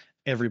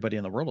 everybody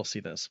in the world will see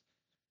this.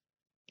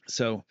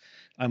 So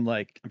I'm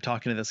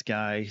talking to this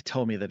guy. He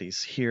told me that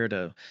he's here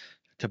to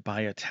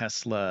buy a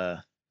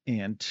Tesla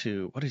and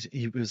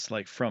he was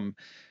like from,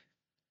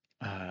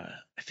 I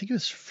think it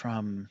was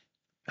from,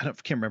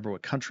 can't remember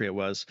what country it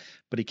was,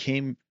 but he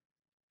came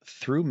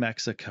through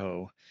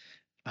Mexico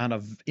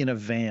in a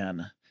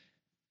van.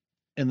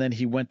 And then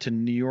he went to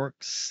New York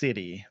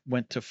City,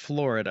 went to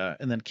Florida,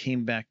 and then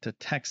came back to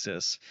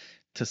Texas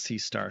to see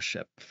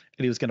Starship.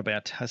 And he was going to buy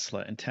a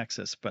Tesla in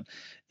Texas, but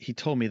he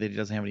told me that he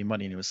doesn't have any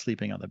money and he was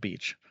sleeping on the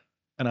beach.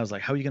 And I was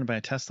like, how are you going to buy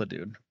a Tesla,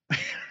 dude?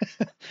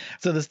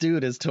 So this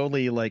dude is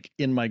totally like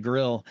in my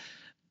grill.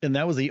 And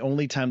that was the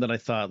only time that I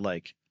thought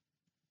like,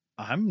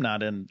 I'm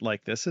not in,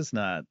 like, this is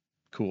not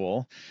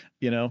cool.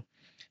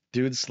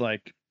 Dude's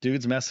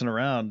messing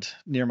around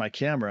near my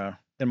camera,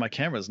 and my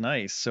camera's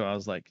nice. So I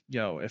was like,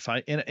 yo, if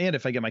I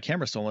get my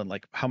camera stolen,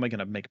 like, how am I going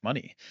to make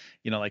money?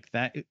 Like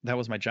that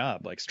was my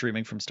job. Like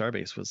streaming from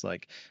Starbase was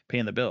like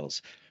paying the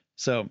bills.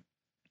 So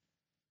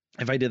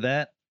if I did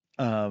that,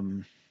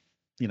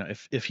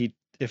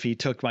 if he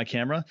took my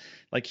camera,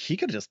 like he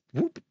could just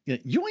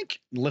yoink,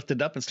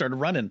 lifted up and started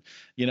running,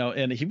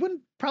 and he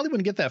probably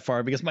wouldn't get that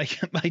far because my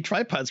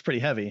tripod's pretty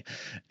heavy,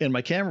 and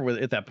my camera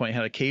at that point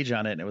had a cage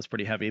on it and it was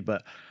pretty heavy.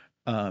 But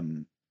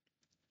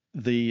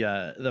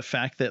the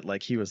fact that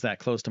like he was that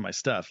close to my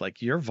stuff,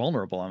 like you're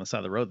vulnerable on the side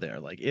of the road there.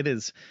 Like it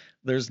is,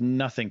 there's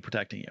nothing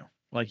protecting you.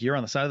 Like you're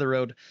on the side of the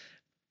road.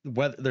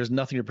 There's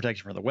nothing to protect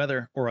you from the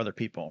weather or other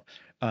people.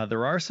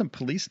 There are some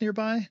police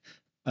nearby,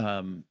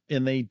 and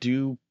they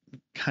do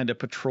kind of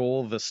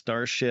patrol the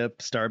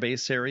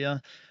Starbase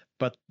area,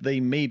 but they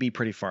may be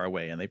pretty far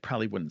away and they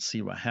probably wouldn't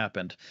see what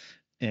happened.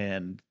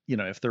 And, you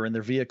know, if they're in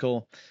their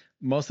vehicle,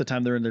 most of the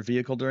time they're in their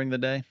vehicle during the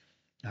day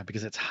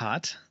because it's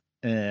hot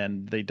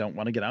and they don't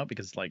want to get out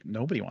because like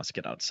nobody wants to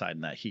get outside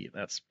in that heat.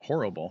 That's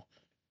horrible.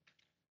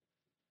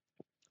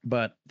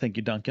 But thank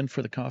you, Duncan,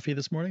 for the coffee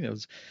this morning. That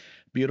was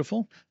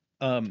beautiful.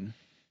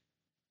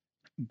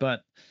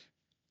 But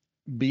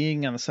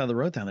being on the side of the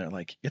road down there,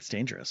 like it's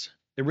dangerous.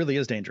 It really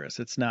is dangerous.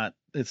 It's not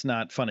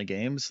fun and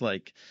games.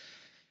 Like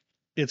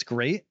it's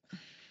great.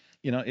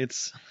 You know,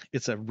 it's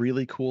a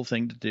really cool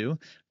thing to do,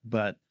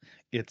 but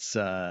it's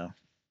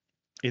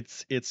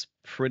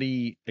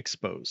pretty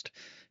exposed.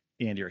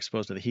 And you're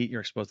exposed to the heat,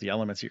 you're exposed to the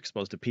elements, you're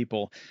exposed to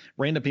people,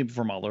 random people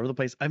from all over the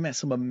place. I met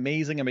some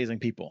amazing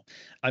people.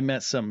 I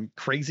met some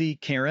crazy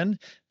Karen.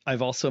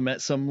 I've also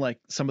met some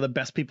of the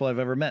best people I've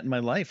ever met in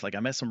my life. Like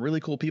I met some really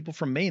cool people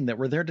from Maine that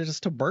were there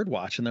to bird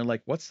watch. And they're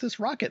like, what's this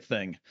rocket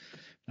thing?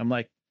 I'm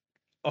like,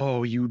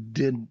 oh, you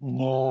didn't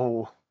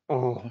know.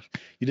 Oh,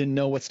 you didn't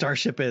know what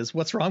Starship is.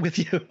 What's wrong with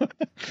you?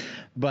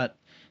 But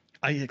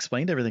I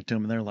explained everything to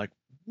them and they're like,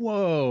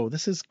 whoa,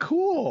 this is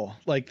cool.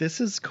 Like,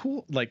 this is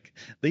cool. Like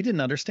they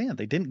didn't understand.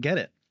 They didn't get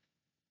it.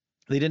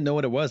 They didn't know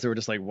what it was. They were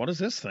just like, what is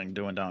this thing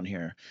doing down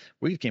here?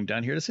 We came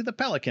down here to see the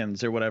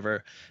pelicans or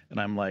whatever. And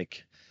I'm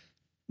like,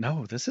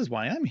 no, this is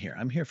why I'm here.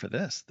 I'm here for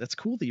this. That's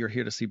cool that you're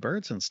here to see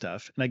birds and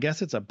stuff. And I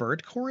guess it's a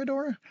bird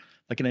corridor,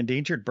 like an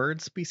endangered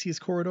bird species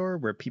corridor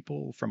where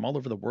people from all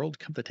over the world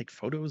come to take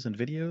photos and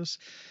videos.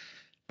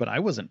 But I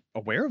wasn't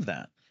aware of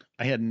that.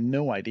 I had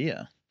no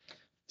idea.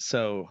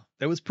 So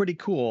that was pretty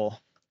cool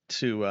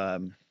to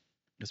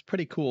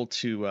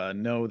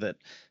know that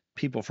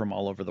people from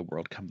all over the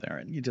world come there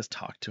and you just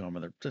talk to them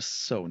and they're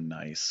just so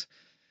nice.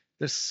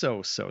 They're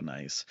so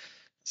nice.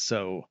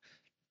 So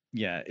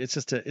yeah,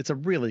 it's a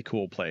really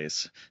cool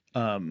place.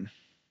 Scoopa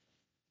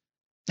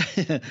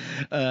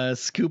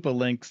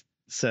Link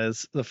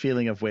says the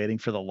feeling of waiting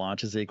for the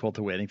launch is equal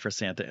to waiting for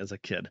Santa as a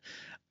kid.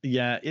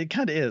 Yeah, it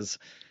kind of is.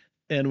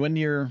 And when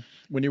you're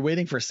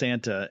waiting for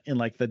Santa in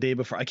like the day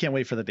before, I can't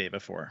wait for the day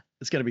before.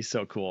 It's going to be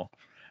so cool.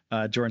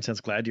 Jordan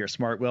says, glad you're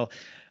smart. Well,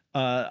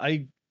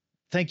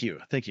 thank you.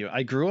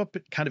 I grew up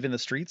kind of in the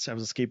streets. I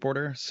was a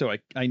skateboarder. So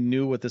I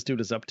knew what this dude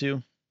is up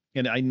to.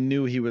 And I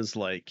knew he was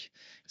like,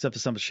 he's up to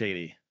something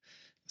shady,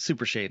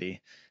 super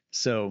shady.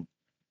 So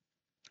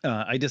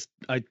I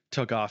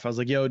took off. I was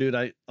like, yo, dude,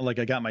 I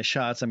got my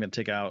shots. I'm going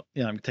to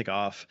take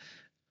off.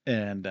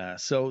 And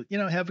so,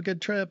 have a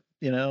good trip,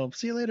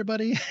 see you later,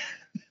 buddy.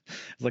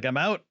 It's like, I'm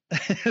out.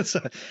 so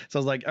I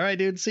was like, all right,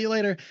 dude, see you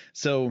later.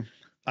 So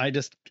I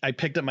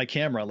picked up my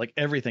camera, like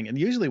everything. And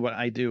usually what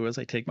I do is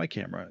I take my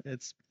camera.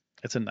 It's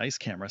a nice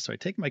camera. So I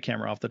take my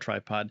camera off the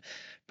tripod,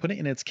 put it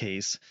in its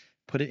case,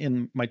 put it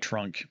in my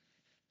trunk,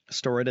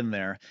 store it in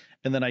there.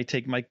 And then I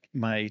take my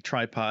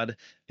tripod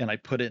and I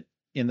put it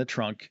in the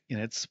trunk in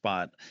its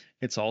spot.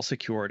 It's all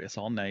secured. It's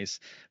all nice.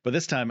 But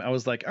this time I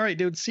was like, all right,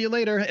 dude, see you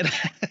later. And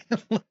I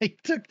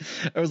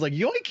was like,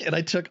 yoink. And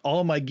I took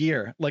all my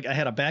gear. Like I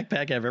had a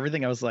backpack, I have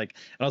everything. I was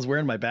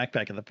wearing my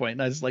backpack at the point.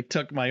 And I just like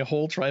took my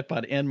whole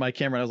tripod and my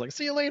camera. And I was like,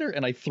 see you later.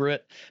 And I threw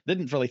it.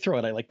 Didn't really throw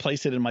it. I like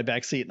placed it in my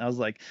back seat. And I was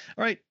like,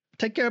 all right,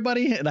 take care,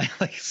 buddy. And I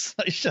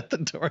shut the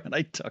door and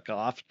I took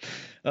off.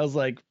 I was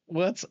like,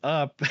 what's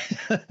up?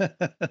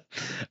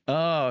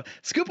 Oh,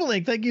 Scoopa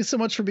Link, thank you so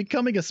much for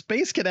becoming a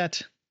space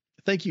cadet.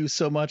 Thank you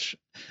so much.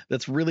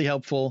 That's really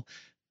helpful.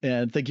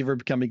 And thank you for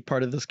becoming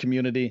part of this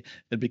community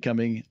and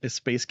becoming a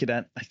space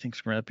cadet. I think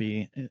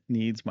Scrappy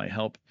needs my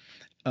help.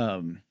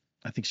 I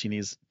think she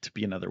needs to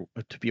be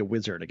a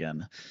wizard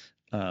again.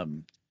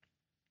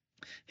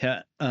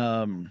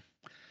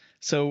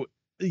 So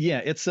yeah,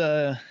 it's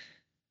a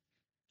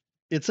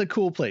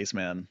cool place,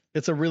 man.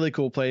 It's a really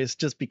cool place.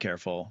 Just be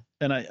careful.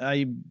 And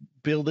I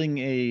building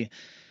a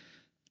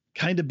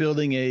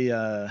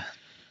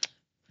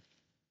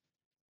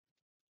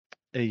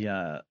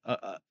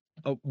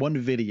one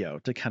video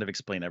to kind of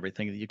explain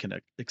everything that you can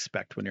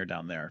expect when you're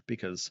down there,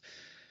 because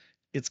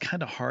it's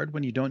kind of hard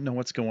when you don't know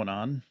what's going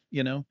on,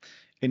 and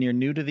you're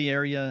new to the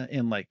area,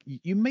 and like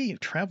you may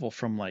travel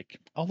from like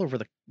all over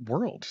the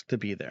world to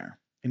be there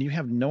and you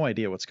have no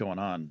idea what's going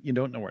on. You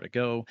don't know where to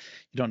go.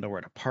 You don't know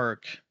where to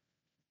park.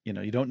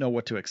 You don't know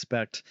what to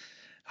expect.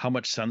 How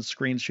much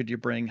sunscreen should you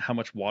bring? How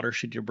much water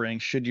should you bring?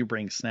 Should you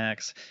bring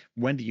snacks?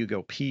 When do you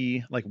go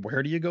pee? Like,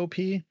 where do you go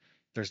pee?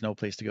 There's no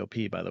place to go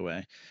pee, by the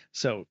way.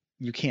 So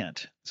you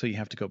can't. So you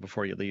have to go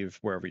before you leave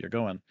wherever you're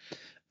going.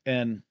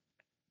 And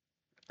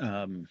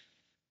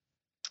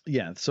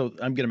yeah, so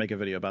I'm going to make a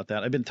video about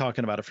that. I've been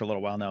talking about it for a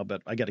little while now,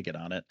 but I got to get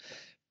on it.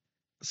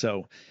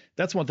 So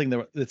that's one thing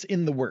that's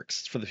in the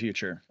works for the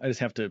future. I just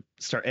have to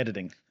start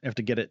editing. I have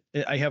to get it.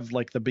 I have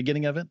like the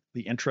beginning of it,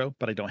 the intro,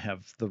 but I don't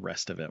have the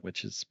rest of it,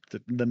 which is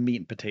the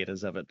meat and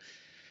potatoes of it.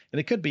 And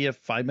it could be a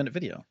 5-minute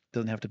video. It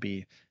doesn't have to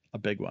be a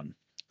big one.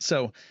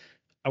 So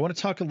I want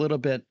to talk a little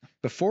bit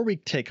before we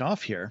take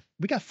off here.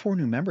 We got 4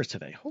 new members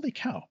today. Holy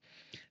cow.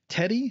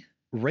 Teddy,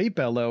 Ray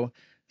Bello,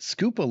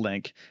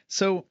 Scoopalink.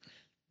 So,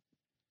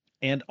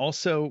 and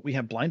also we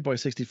have Blind Boy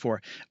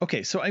 64.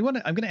 Okay, so I'm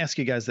going to ask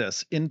you guys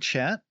this in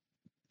chat,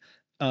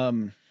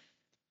 or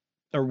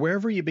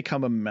wherever you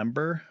become a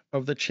member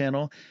of the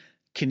channel,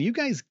 can you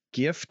guys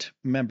gift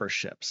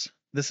memberships?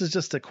 This is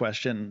just a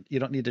question. You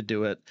don't need to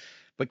do it,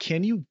 but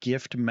can you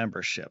gift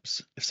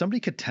memberships? If somebody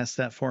could test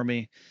that for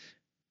me,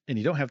 and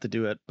you don't have to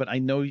do it, but I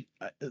know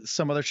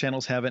some other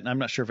channels have it, and I'm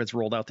not sure if it's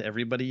rolled out to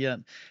everybody yet,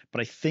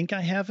 but I think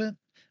I have it.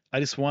 I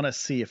just want to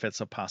see if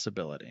it's a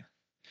possibility.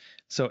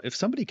 So if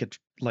somebody could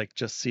like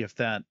just see if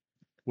that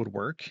would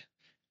work,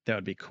 that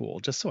would be cool,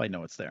 just so I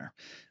know it's there.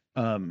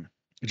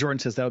 Jordan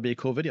says that would be a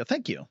cool video.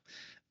 Thank you.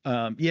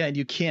 Yeah, and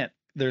you can't,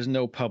 there's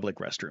no public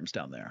restrooms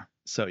down there,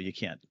 so you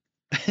can't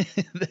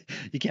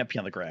you can't pee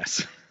on the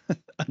grass.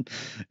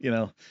 You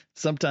know,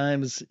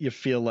 sometimes you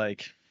feel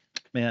like,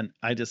 man,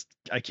 I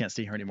can't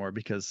stay here anymore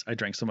because I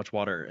drank so much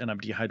water and I'm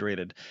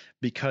dehydrated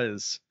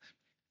because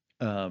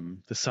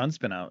the sun's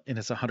been out and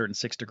it's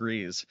 106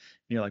 degrees.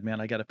 And you're like,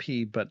 man, I got to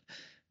pee, but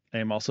I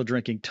am also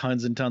drinking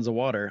tons and tons of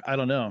water. I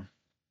don't know.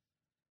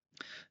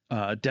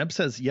 Deb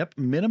says, yep,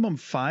 minimum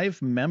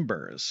 5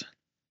 members.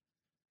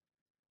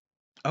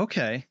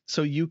 Okay,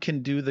 so you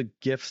can do the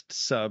gift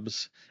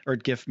subs or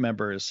gift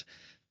members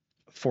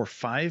for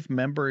 5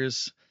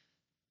 members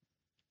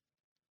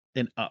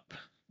and up,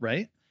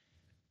 right?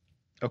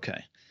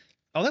 Okay.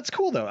 Oh, that's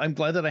cool though. I'm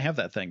glad that I have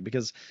that thing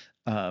because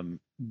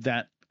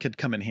that could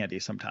come in handy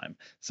sometime.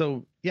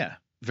 So yeah,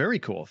 very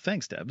cool.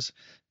 Thanks, Debs.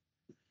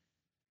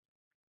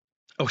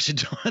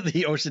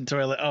 The ocean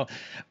toilet. Oh,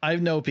 I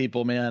know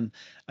people, man.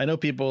 I know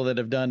people that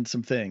have done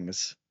some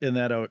things in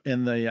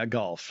the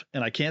Gulf,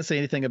 and I can't say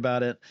anything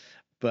about it,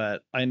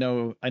 but I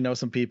know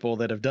some people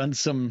that have done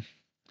some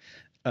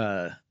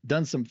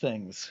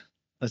things.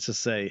 Let's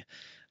just say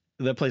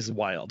that place is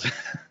wild.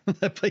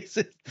 that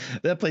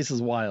place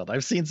is wild.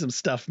 I've seen some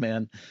stuff,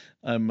 man.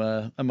 I'm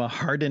a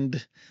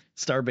hardened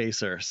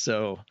starbaser,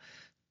 so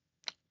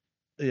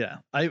yeah.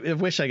 I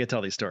wish I could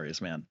tell these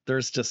stories, man.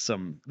 There's just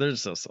some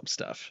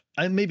stuff.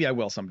 Maybe I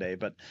will someday,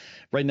 but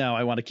right now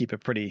I want to keep it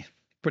pretty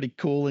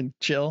cool and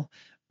chill.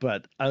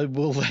 But I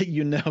will let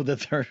you know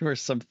that there were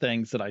some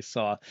things that I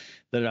saw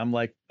that I'm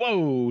like,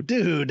 whoa,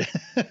 dude,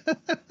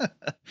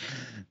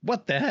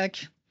 what the heck?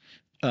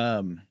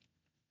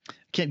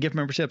 Can't give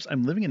memberships.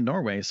 I'm living in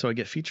Norway, so I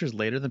get features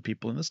later than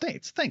people in the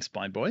States. Thanks,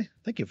 Blind Boy.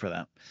 Thank you for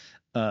that.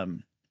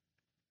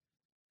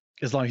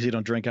 As long as you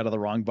don't drink out of the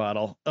wrong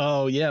bottle.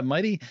 Oh yeah,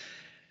 Mighty.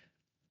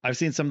 I've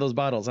seen some of those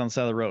bottles on the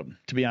side of the road,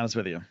 to be honest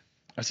with you.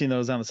 I've seen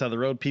those on the side of the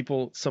road.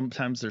 People,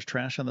 sometimes there's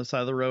trash on the side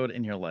of the road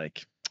and you're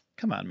like,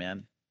 come on,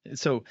 man.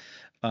 So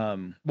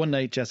one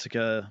night,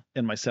 Jessica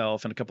and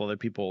myself and a couple other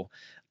people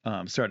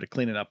started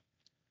cleaning up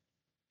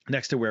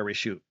next to where we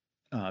shoot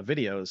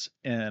videos,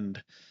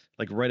 and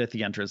like right at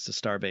the entrance to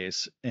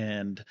Starbase,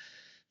 and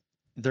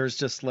there's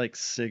just like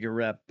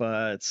cigarette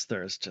butts.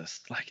 There's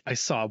just like, I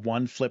saw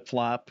one flip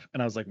flop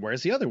and I was like,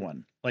 where's the other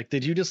one? Like,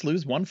 did you just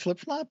lose one flip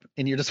flop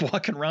and you're just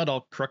walking around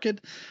all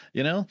crooked?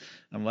 You know,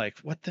 I'm like,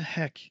 what the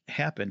heck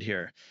happened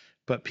here?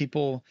 But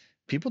people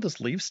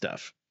just leave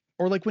stuff.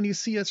 Or like when you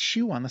see a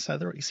shoe on the side of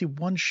the road, you see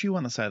one shoe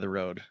on the side of the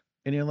road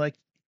and you're like,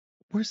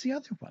 where's the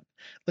other one?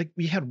 Like,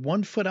 we had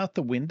one foot out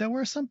the window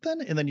or something,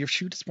 and then your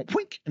shoe just went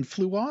wink and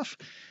flew off.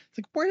 It's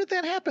like, where did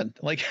that happen?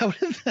 Like, how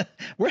did that,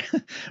 what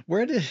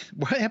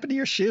happened to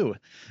your shoe?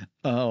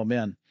 Oh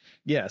man.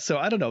 Yeah. So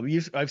I don't know.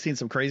 I've seen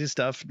some crazy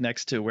stuff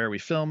next to where we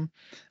film.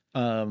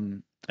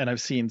 And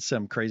I've seen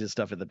some crazy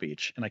stuff at the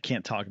beach, and I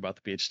can't talk about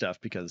the beach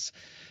stuff because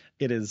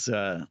it is,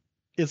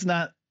 it's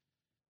not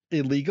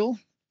illegal,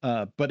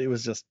 but it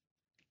was just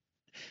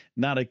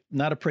not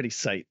a pretty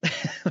sight.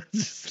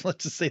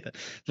 Let's just say that.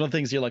 It's one of the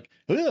things you're like,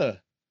 ugh,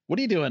 what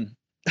are you doing?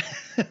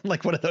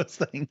 Like one of those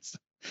things.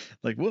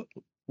 Like,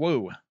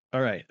 whoa.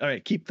 All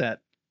right. Keep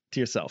that to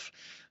yourself.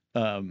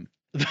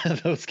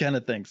 Those kind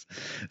of things.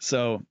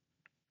 So,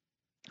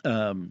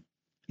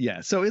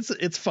 yeah. So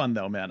it's fun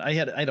though, man. I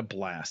had a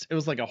blast. It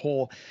was like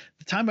the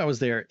time I was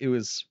there, it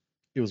was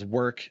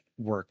work.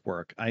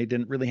 I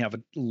didn't really have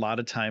a lot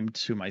of time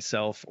to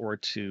myself or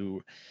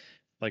to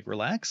like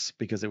relax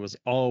because it was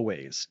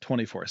always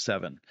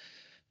 24/7,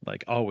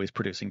 like always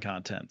producing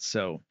content.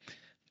 So,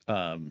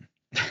 it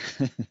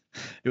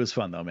was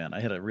fun though, man. I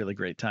had a really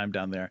great time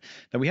down there.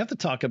 Now we have to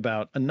talk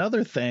about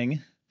another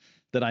thing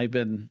that I've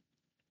been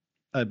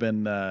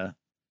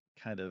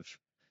kind of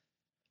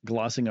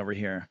glossing over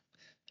here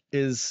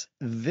is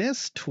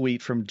this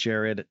tweet from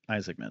Jared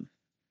Isaacman.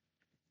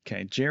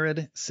 Okay.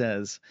 Jared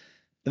says,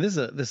 and this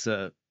is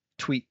a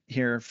tweet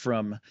here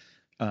from,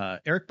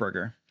 Eric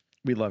Berger.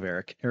 We love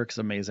Eric. Eric's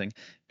amazing.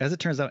 As it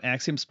turns out,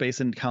 Axiom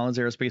Space and Collins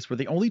Aerospace were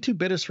the only two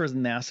bidders for his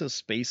NASA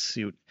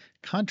spacesuit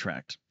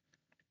contract.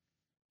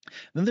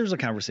 Then there's a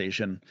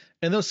conversation,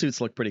 and those suits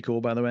look pretty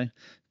cool, by the way.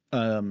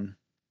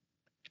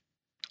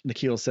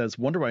 Nikhil says,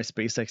 wonder why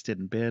SpaceX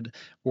didn't bid,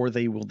 or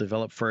they will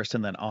develop first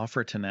and then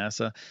offer to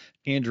NASA.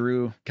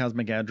 Andrew,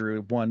 Cosmic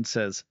Andrew 1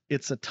 says,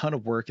 it's a ton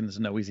of work and it's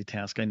no easy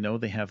task. I know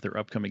they have their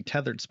upcoming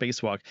tethered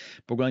spacewalk,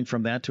 but going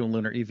from that to a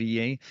lunar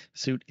EVA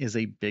suit is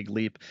a big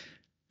leap.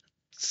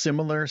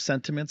 Similar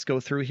sentiments go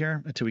through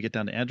here until we get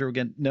down to Andrew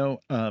again.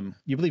 No,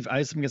 you believe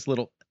Isaacman's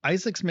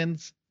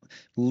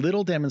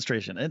little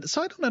demonstration. And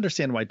so I don't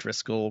understand why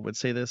Driscoll would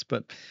say this,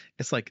 but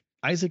it's like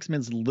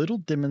Isaacman's little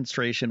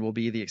demonstration will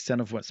be the extent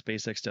of what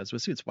SpaceX does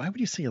with suits. Why would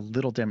you say a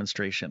little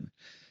demonstration?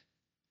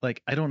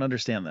 Like, I don't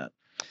understand that.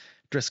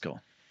 Driscoll,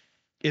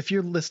 if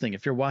you're listening,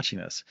 if you're watching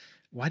this,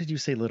 why did you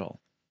say little?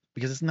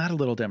 Because it's not a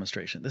little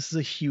demonstration. This is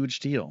a huge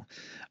deal.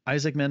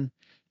 Isaacman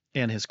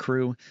and his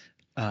crew,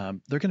 they're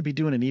going to be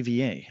doing an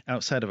EVA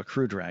outside of a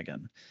Crew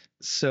Dragon.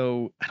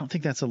 So I don't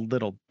think that's a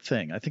little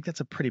thing. I think that's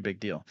a pretty big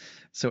deal.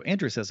 So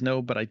Andrew says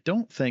no, but I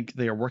don't think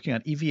they are working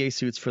on EVA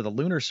suits for the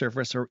lunar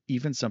surface or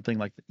even something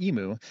like the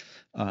EMU.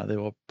 They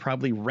will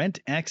probably rent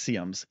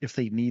Axioms if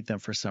they need them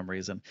for some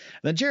reason.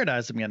 And then Jared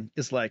Isaacman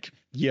is like,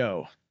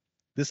 yo,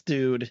 this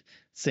dude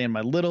saying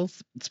my little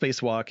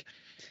spacewalk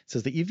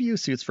says the EVU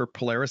suits for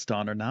Polaris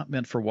Dawn are not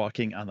meant for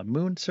walking on the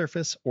moon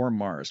surface or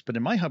Mars. But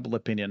in my humble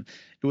opinion,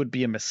 it would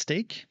be a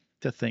mistake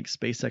to think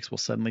SpaceX will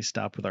suddenly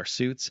stop with our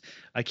suits.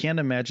 I can't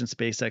imagine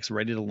SpaceX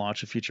ready to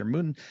launch a future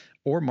moon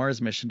or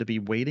Mars mission to be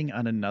waiting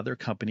on another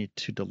company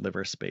to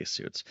deliver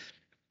spacesuits.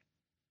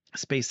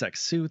 SpaceX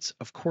suits,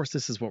 of course,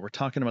 this is what we're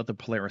talking about, the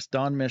Polaris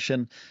Dawn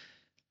mission.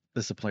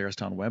 This is the Polaris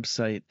Dawn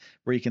website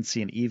where you can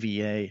see an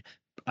EVA.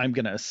 I'm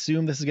going to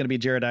assume this is going to be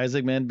Jared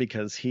Isaacman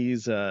because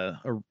he's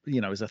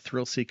he's a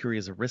thrill seeker.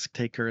 He's a risk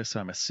taker. So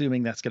I'm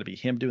assuming that's going to be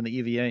him doing the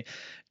EVA.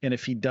 And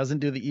if he doesn't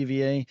do the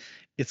EVA,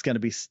 it's going to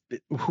be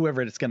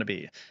whoever it's going to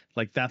be.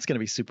 Like, that's going to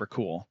be super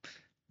cool.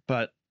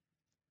 But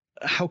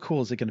how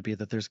cool is it going to be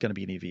that there's going to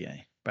be an EVA,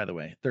 by the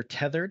way? They're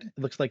tethered.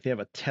 It looks like they have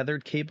a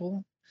tethered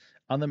cable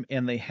on them,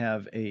 and they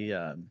have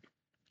a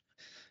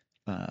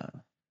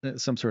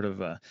some sort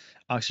of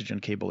oxygen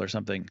cable or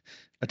something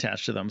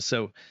attached to them.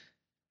 So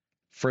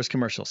first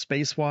commercial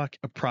spacewalk,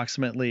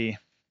 approximately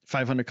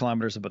 500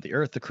 kilometers above the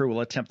Earth. The crew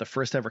will attempt the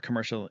first ever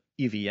commercial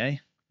EVA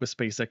with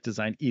SpaceX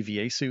designed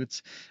EVA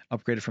suits,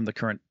 upgraded from the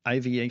current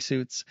IVA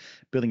suits.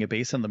 Building a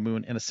base on the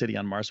moon and a city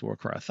on Mars will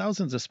require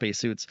thousands of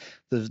spacesuits.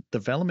 The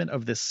development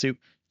of this suit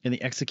and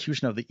the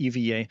execution of the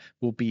EVA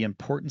will be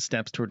important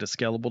steps toward a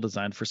scalable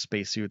design for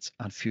spacesuits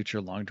on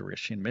future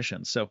long-duration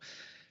missions. So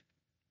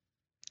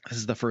this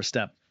is the first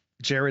step.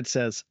 Jared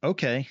says,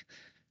 okay,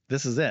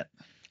 this is it.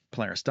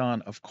 Polaris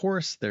Dawn, of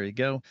course. There you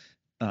go.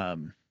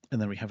 And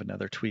then we have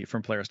another tweet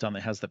from Polaris Dawn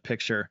that has the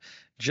picture,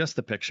 just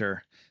the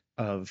picture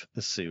of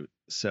the suit.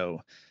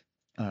 So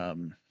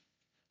let's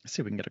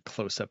see if we can get a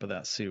close-up of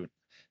that suit.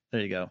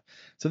 There you go.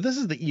 So this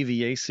is the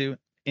EVA suit.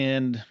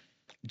 And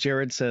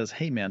Jared says,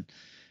 hey, man,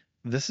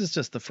 this is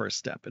just the first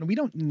step. And we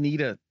don't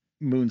need a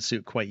moon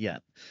suit quite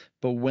yet.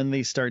 But when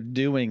they start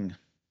doing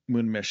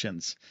moon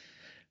missions,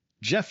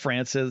 Jeff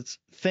Francis,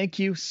 thank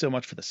you so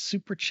much for the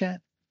super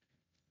chat.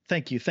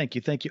 Thank you.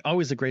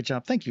 Always a great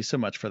job. Thank you so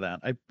much for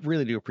that. I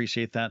really do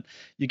appreciate that.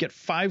 You get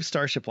 5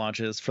 Starship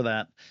launches for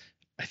that.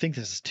 I think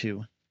this is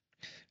 2.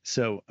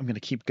 So I'm going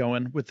to keep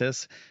going with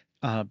this.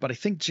 But I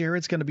think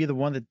Jared's going to be the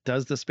one that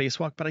does the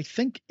spacewalk. But I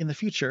think in the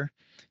future,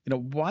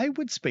 why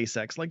would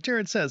SpaceX, like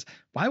Jared says,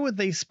 why would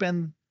they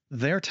spend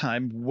their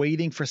time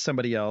waiting for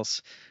somebody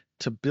else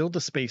to build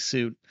a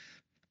spacesuit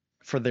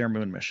for their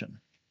moon mission?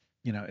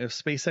 If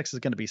SpaceX is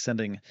going to be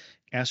sending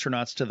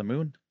astronauts to the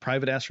moon,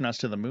 private astronauts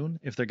to the moon,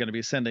 if they're going to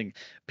be sending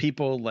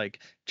people like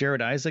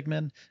Jared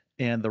Isaacman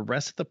and the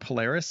rest of the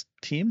Polaris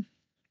team,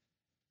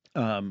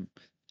 let's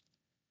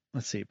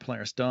see,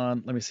 Polaris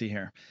Dawn. Let me see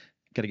here.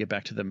 Got to get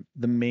back to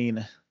the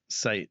main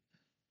site.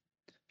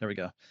 There we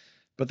go.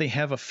 But they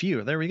have a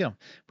few. There we go.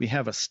 We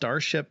have a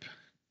Starship,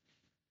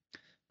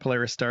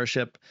 Polaris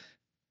Starship,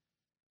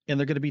 and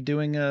they're going to be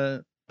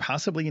doing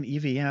possibly an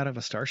EVA out of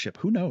a Starship.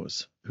 Who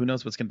knows? Who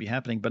knows what's going to be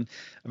happening? But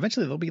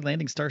eventually they'll be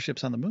landing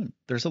Starships on the moon.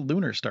 There's a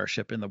lunar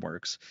Starship in the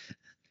works.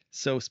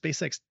 So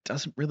SpaceX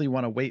doesn't really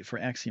want to wait for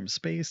Axiom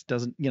Space.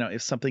 Doesn't,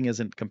 if something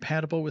isn't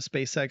compatible with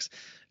SpaceX,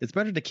 it's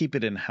better to keep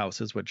it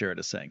in-house, is what Jared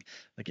is saying.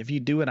 Like, if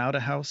you do it out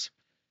of house,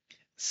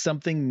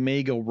 something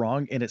may go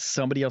wrong and it's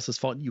somebody else's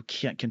fault. You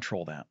can't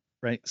control that,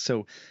 right?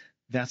 So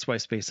that's why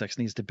SpaceX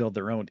needs to build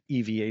their own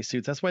EVA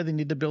suits. That's why they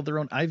need to build their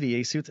own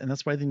IVA suits. And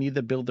that's why they need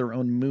to build their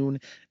own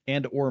moon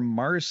and or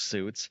Mars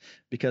suits,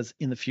 because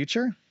in the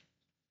future,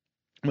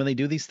 when they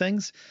do these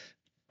things,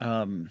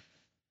 they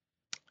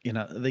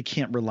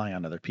can't rely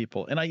on other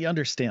people. And I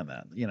understand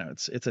that,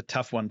 it's a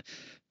tough one,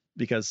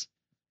 because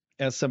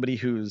as somebody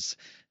who's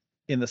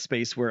in the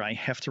space where I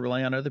have to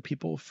rely on other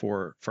people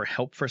for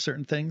help for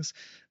certain things,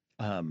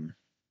 and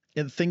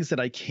things that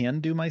I can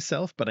do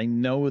myself, but I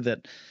know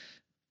that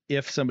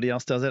if somebody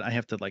else does it,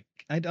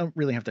 I don't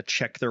really have to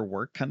check their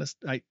work.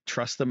 I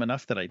trust them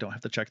enough that I don't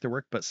have to check their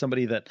work. But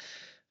something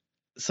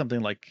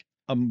like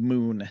a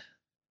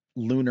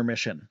lunar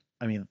mission,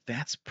 I mean,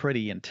 that's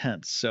pretty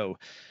intense. So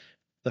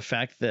the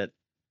fact that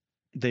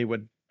they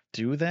would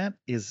do that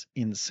is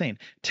insane.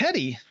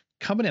 Teddy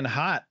coming in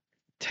hot.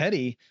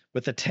 Teddy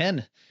with a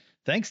 10.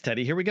 Thanks,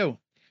 Teddy. Here we go.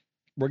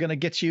 We're going to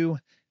get you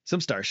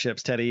some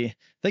starships, Teddy.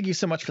 Thank you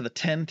so much for the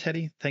 10,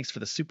 Teddy. Thanks for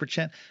the super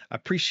chat. I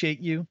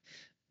appreciate you.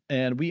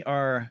 And we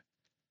are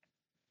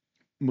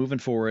moving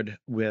forward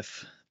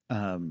with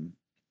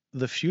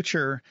the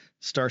future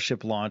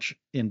Starship launch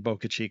in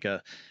Boca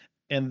Chica.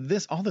 And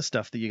this, all the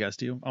stuff that you guys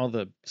do, all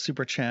the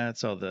super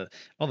chats, all the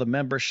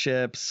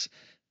memberships,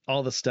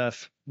 all the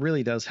stuff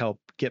really does help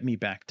get me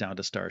back down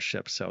to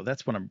Starship. So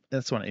that's what I'm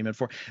aiming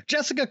for.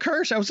 Jessica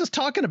Kirsch, I was just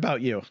talking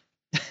about you.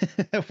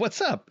 What's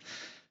up?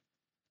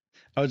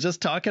 I was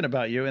just talking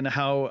about you and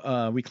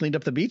how we cleaned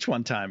up the beach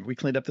one time. We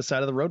cleaned up the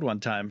side of the road one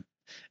time.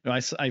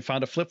 And I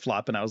found a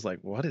flip-flop and I was like,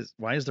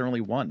 why is there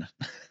only one?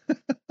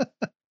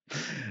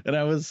 And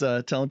I was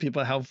telling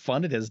people how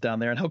fun it is down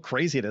there and how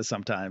crazy it is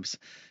sometimes.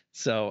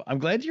 So I'm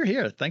glad you're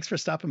here. Thanks for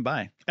stopping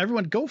by.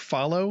 Everyone, go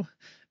follow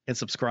and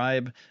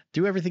subscribe.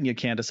 Do everything you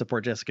can to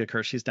support Jessica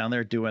Kirsch. She's down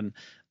there doing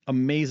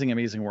amazing,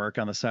 amazing work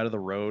on the side of the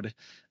road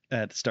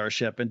at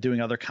Starship and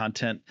doing other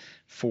content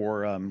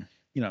for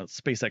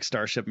SpaceX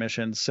Starship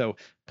missions. So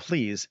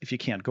please, if you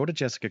can, go to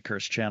Jessica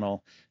Kirsch's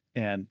channel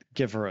and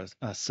give her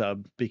a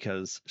sub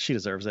because she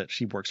deserves it.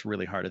 She works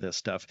really hard at this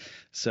stuff.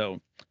 So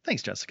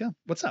thanks, Jessica.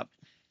 What's up?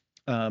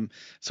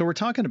 So we're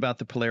talking about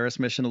the Polaris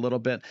mission a little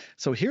bit.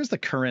 So here's the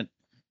current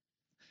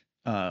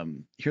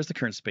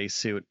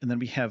spacesuit, and then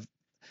we have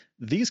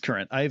these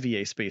current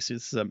IVA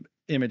spacesuits. This is an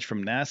image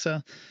from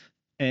NASA,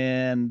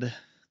 and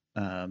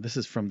this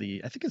is from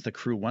I think it's the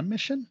Crew 1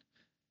 mission,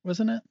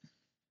 wasn't it?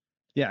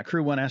 Yeah,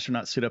 Crew 1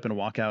 astronaut suit up and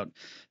walk out.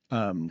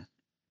 And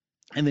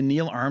the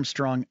Neil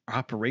Armstrong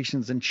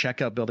Operations and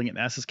Checkout Building at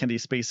NASA's Kennedy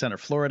Space Center,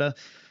 Florida.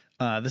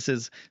 This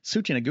is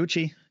Tsuchi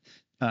Noguchi,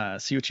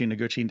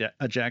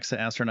 a JAXA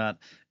astronaut,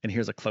 and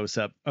here's a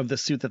close-up of the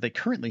suit that they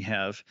currently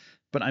have.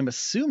 But I'm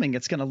assuming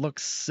it's going to look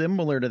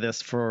similar to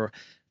this for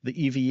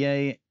the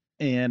EVA,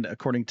 and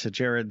according to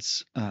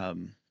Jared's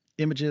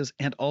images,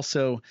 and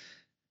also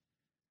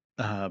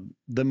the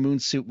moon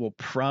suit will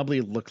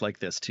probably look like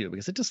this too,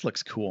 because it just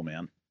looks cool,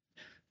 man.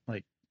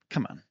 Like,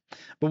 come on.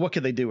 But what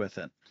could they do with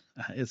it?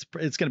 It's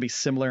going to be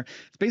similar.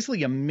 It's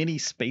basically a mini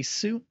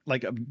spacesuit,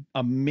 like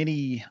a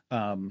mini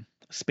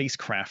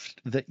spacecraft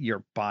that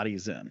your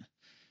body's in.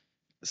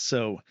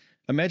 So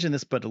imagine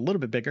this, but a little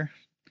bit bigger.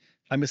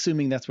 I'm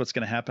assuming that's what's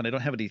going to happen. I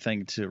don't have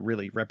anything to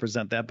really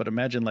represent that, but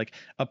imagine like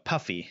a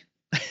puffy.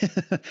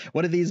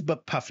 What are these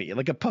but puffy?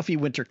 Like a puffy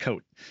winter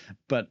coat,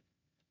 but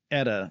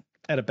at a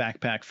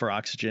backpack for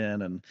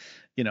oxygen and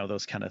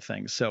those kind of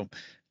things. So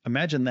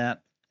imagine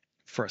that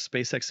for a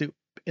SpaceX suit,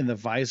 and the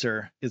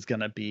visor is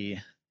going to be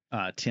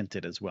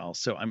tinted as well.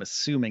 So I'm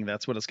assuming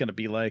that's what it's going to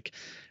be like.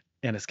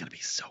 And it's going to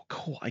be so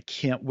cool. I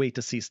can't wait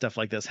to see stuff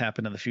like this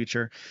happen in the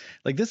future.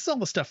 Like, this is all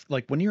the stuff,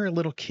 like when you're a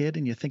little kid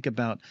and you think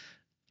about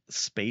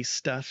space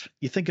stuff,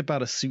 you think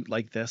about a suit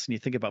like this and you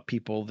think about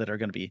people that are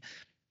going to be,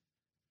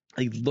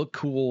 they look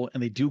cool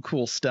and they do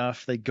cool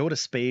stuff. They go to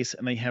space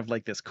and they have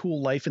like this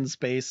cool life in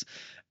space.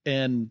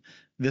 And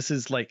this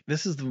is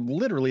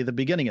literally the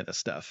beginning of this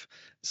stuff.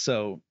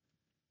 So,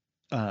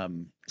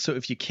 so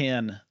if you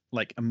can,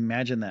 like,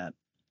 imagine that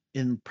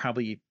in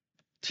probably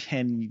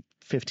 10,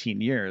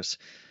 15 years,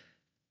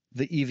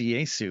 the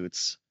EVA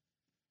suits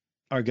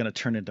are going to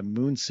turn into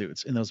moon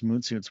suits, and those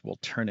moon suits will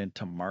turn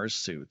into Mars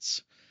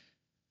suits.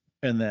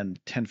 And then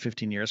 10,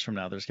 15 years from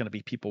now, there's going to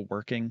be people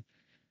working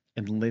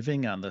and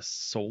living on the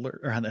solar,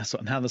 or on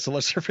the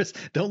solar surface.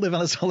 Don't live on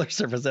the solar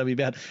surface. That'd be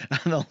bad.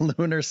 On the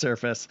lunar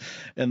surface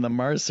and the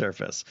Mars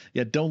surface.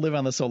 Yeah, don't live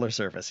on the solar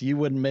surface. You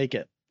wouldn't make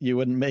it.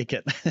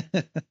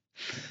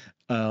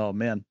 Oh,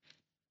 man.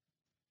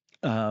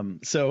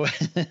 So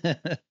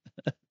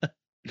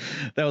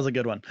that was a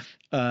good one.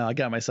 I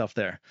got myself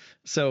there.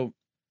 So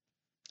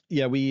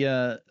yeah,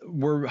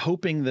 we're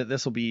hoping that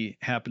this will be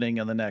happening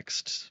in the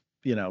next,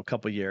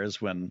 couple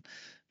years when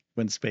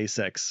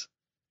SpaceX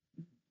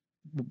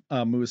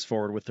moves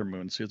forward with their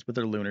moon suits, with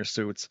their lunar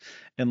suits.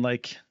 And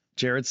like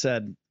Jared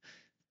said,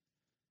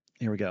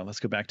 here we go. Let's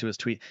go back to his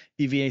tweet.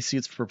 EVA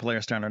suits for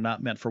Polaris are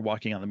not meant for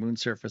walking on the moon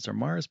surface or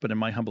Mars, but in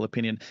my humble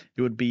opinion,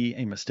 it would be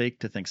a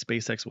mistake to think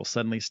SpaceX will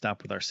suddenly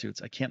stop with our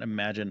suits. I can't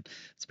imagine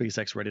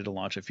SpaceX ready to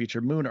launch a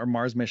future moon or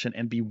Mars mission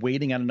and be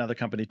waiting on another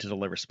company to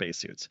deliver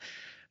spacesuits.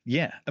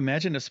 Yeah,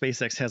 imagine if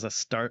SpaceX has a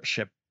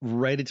Starship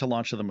ready to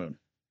launch to the moon.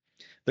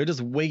 They're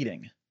just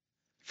waiting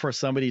for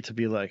somebody to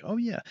be like, oh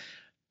yeah,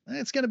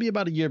 it's going to be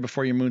about a year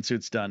before your moon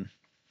suit's done.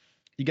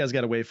 You guys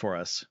got to wait for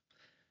us.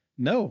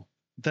 No.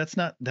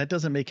 That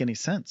doesn't make any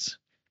sense.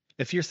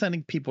 If you're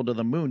sending people to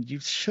the moon, you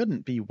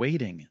shouldn't be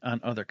waiting on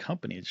other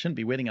companies. You shouldn't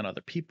be waiting on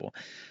other people.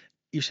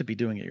 You should be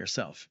doing it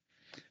yourself.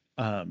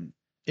 And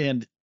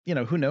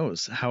who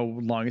knows how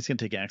long it's going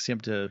to take Axiom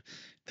to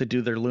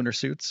do their lunar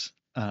suits.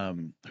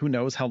 Who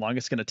knows how long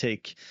it's going to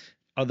take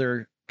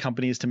other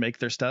companies to make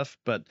their stuff.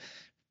 But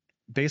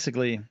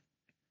basically,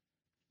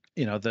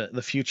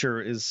 the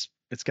future it's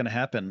going to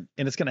happen,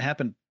 and it's going to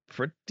happen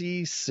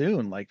pretty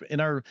soon. Like in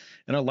our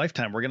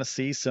lifetime, we're going to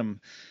see some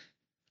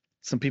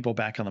people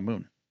back on the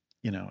moon.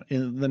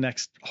 in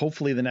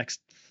hopefully the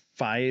next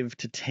 5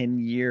 to 10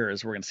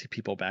 years, we're going to see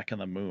people back on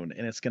the moon,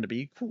 and it's going to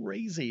be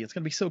crazy. It's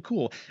going to be so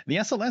cool. And the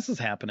SLS is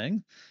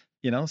happening,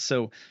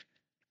 so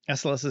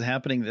SLS is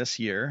happening this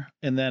year,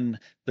 and then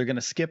they're going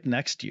to skip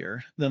next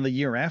year, then the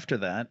year after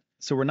that.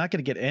 So we're not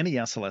going to get any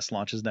SLS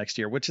launches next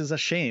year, which is a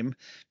shame,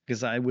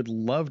 because I would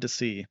love to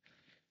see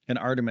an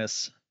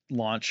Artemis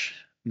launch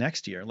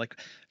next year. Like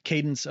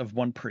cadence of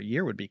one per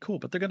year would be cool,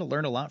 but they're going to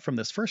learn a lot from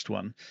this first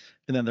one,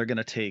 and then they're going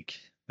to take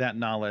that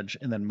knowledge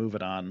and then move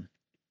it on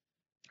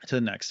to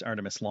the next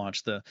Artemis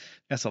launch, the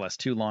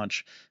SLS-2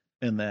 launch,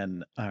 and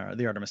then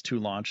the Artemis 2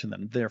 launch, and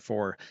then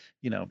therefore,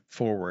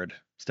 forward,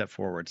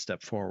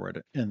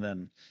 and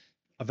then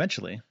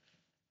eventually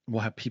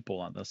we'll have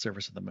people on the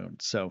surface of the moon.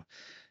 So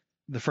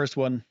the first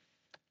one,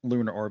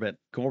 lunar orbit,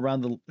 go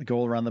around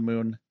the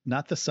moon,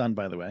 not the sun,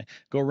 by the way,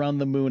 go around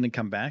the moon and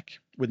come back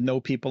with no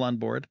people on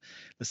board.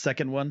 The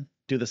second one,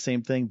 do the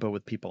same thing, but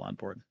with people on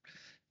board.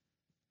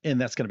 And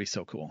that's going to be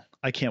so cool.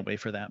 I can't wait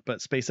for that.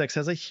 But SpaceX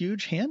has a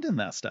huge hand in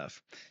that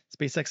stuff.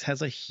 SpaceX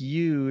has a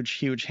huge,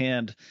 huge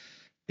hand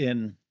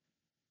in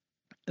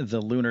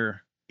the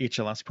lunar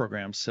HLS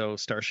program. So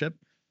Starship,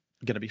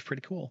 going to be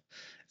pretty cool.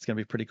 It's going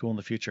to be pretty cool in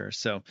the future.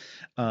 So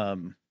I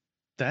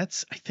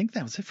think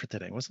that was it for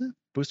today, wasn't it?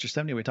 Booster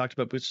 70. We talked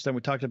about Booster 70.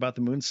 We talked about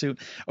the moon suit.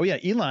 Oh yeah,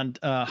 Elon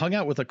hung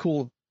out with a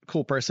cool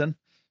person.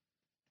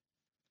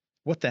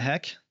 What the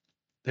heck?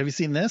 Have you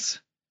seen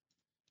this?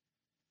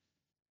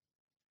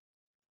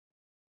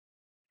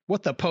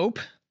 What the Pope?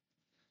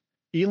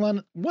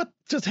 Elon, what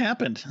just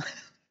happened?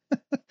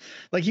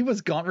 Like he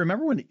was gone.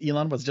 Remember when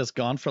Elon was just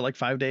gone for like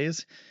 5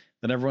 days?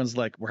 Then everyone's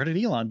like, where did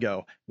Elon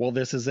go? Well,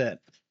 this is it.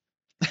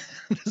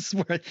 This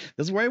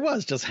is where he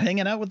was, just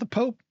hanging out with the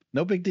Pope.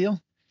 No big deal.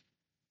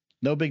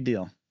 No big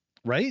deal.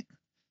 Right?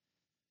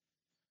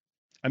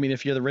 I mean,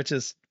 if you're the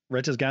richest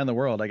guy in the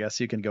world, I guess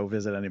you can go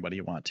visit anybody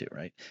you want to,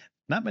 right?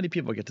 Not many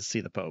people get to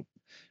see the Pope.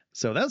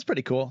 So that was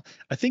pretty cool.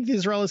 I think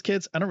these are all his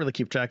kids. I don't really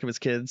keep track of his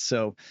kids,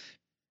 so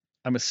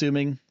I'm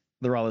assuming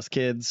they're all his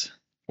kids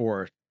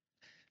or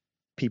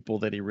people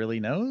that he really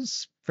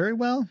knows very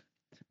well.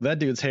 That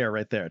dude's hair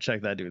right there.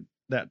 Check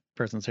that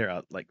person's hair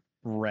out. Like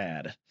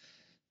rad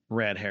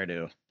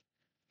hairdo.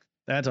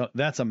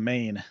 That's a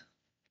mane.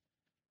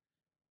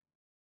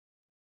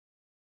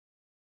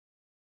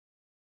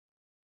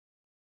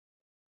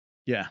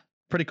 Yeah,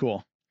 pretty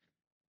cool.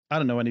 I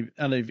don't know any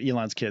of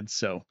Elon's kids,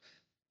 so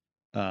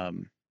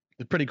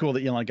it's pretty cool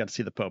that Elon got to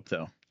see the Pope,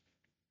 though.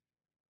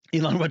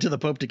 Elon went to the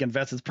Pope to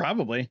confess. It's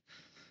probably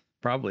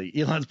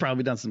Elon's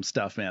probably done some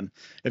stuff, man.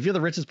 If you're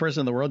the richest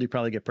person in the world, you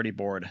probably get pretty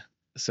bored.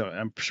 So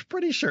I'm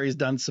pretty sure he's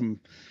done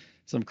some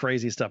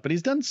crazy stuff, but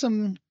he's done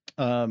some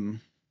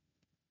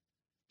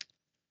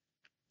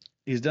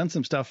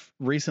stuff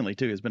recently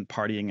too. He's been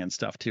partying and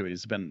stuff too.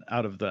 He's been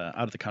out of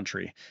the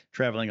country,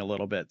 traveling a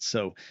little bit.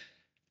 So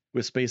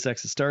with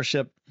SpaceX's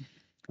Starship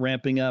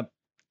ramping up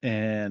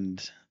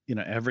and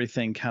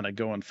everything kind of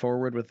going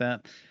forward with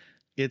that,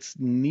 it's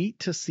neat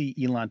to see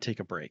Elon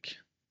take a break,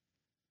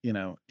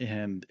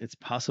 and it's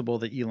possible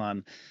that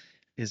Elon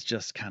is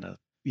just kind of,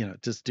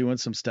 just doing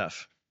some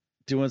stuff,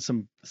 doing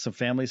some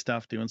family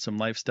stuff, doing some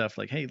life stuff,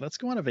 like, hey, let's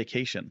go on a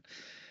vacation,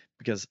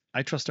 because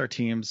I trust our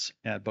teams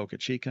at Boca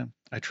Chica.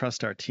 I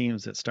trust our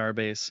teams at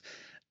Starbase.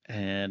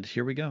 And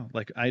here we go.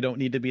 Like, I don't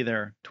need to be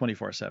there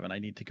 24/7. I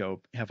need to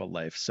go have a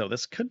life. So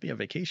this could be a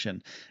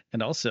vacation.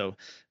 And also,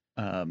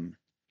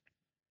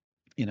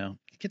 you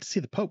get to see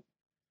the Pope.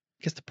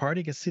 Gets to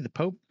party, gets to see the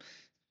Pope.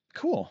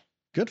 Cool.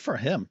 Good for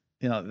him.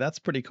 That's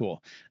pretty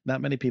cool. Not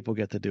many people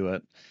get to do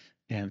it.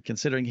 And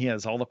considering he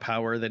has all the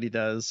power that he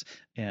does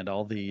and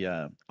all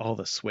the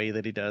sway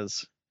that he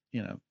does,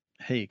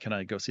 hey, can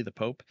I go see the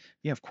Pope?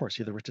 Yeah, of course.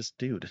 You're the richest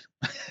dude.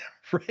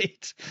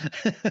 Right.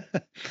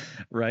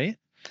 Right.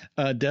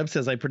 Deb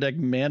says, I predict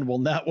man will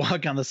not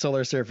walk on the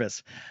solar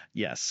surface.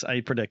 Yes,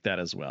 I predict that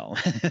as well.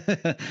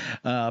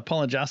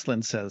 Paula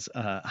Jocelyn says,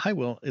 hi,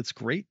 Will. It's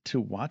great to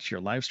watch your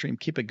live stream.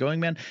 Keep it going,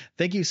 man.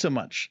 Thank you so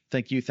much.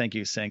 Thank you. Thank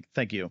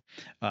you.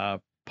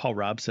 Paul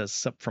Robb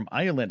says, from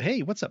Ireland.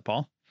 Hey, what's up,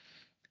 Paul?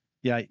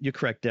 Yeah, you're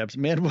correct, Debs.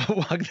 Man will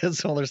walk the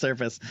solar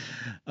surface.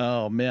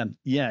 Oh, man.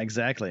 Yeah,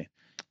 exactly.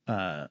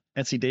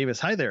 NC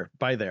Davis. Hi there.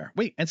 Bye there.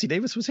 Wait, NC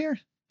Davis was here?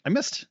 I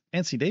missed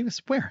NC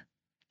Davis. Where?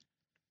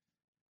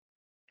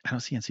 I don't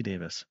see NC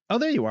Davis. Oh,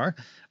 there you are.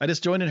 I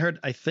just joined and heard.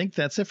 I think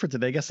that's it for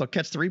today. I guess I'll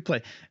catch the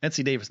replay.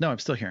 NC Davis. No, I'm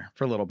still here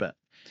for a little bit.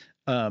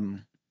 No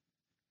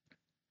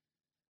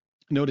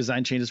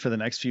design changes for the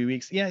next few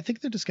weeks. Yeah, I think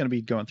they're just going to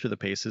be going through the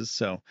paces.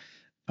 So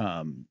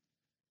I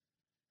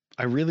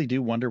really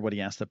do wonder what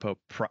he asked the Pope,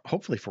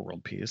 hopefully for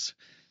world peace.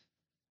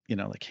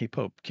 Like, hey,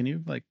 Pope, can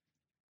you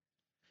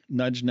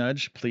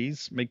nudge,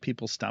 please make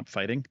people stop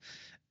fighting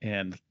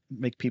and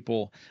make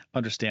people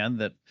understand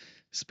that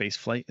space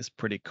flight is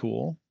pretty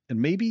cool.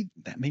 And maybe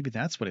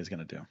that's what he's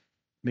going to do.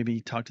 Maybe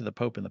talk to the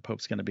Pope, and the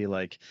Pope's going to be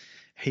like,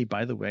 hey,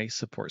 by the way,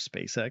 support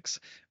SpaceX,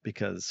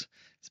 because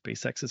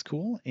SpaceX is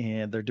cool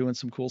and they're doing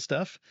some cool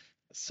stuff.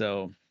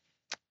 So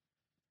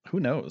who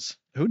knows?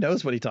 Who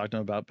knows what he talked to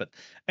him about? But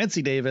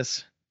NC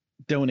Davis,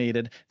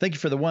 donated. Thank you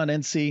for the one,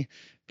 NC.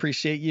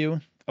 Appreciate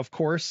you, of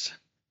course,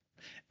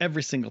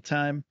 every single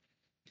time.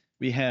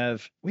 We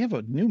have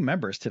new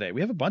members today.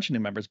 We have a bunch of new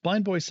members.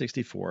 Blind Boy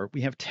 64.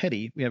 We have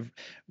Teddy. We have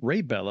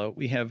Ray Bello.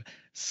 We have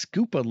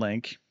Scoopa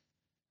Link.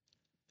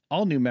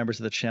 All new members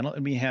of the channel,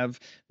 and we have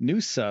new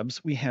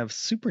subs. We have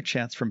super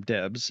chats from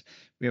Debs.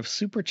 We have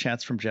super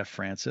chats from Jeff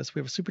Francis. We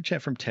have a super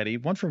chat from Teddy,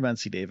 one from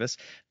NC Davis.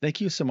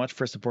 Thank you so much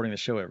for supporting the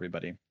show,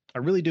 everybody. I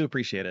really do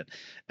appreciate it.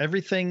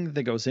 Everything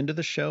that goes into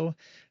the show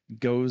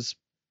goes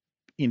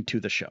into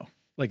the show.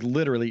 Like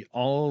literally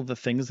all the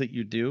things that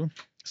you do,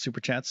 super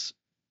chats,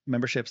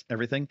 memberships,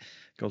 everything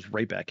goes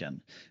right back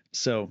in.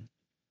 So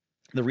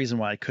the reason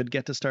why I could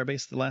get to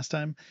Starbase the last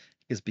time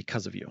is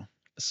because of you.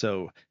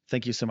 So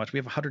thank you so much. We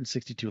have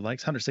 162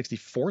 likes,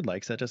 164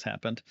 likes that just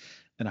happened,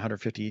 and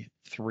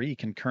 153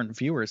 concurrent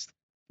viewers.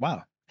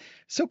 Wow.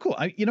 So cool.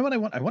 You know what I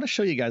want? I want to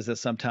show you guys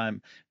this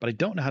sometime, but I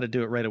don't know how to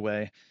do it right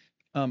away.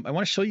 I want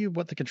to show you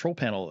what the control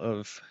panel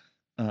of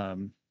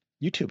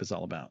YouTube is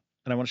all about.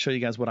 And I want to show you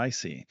guys what I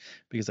see,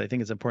 because I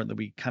think it's important that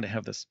we kind of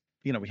have this,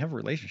 we have a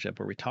relationship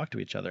where we talk to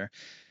each other,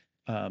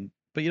 but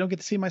you don't get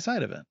to see my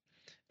side of it.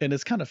 And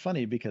it's kind of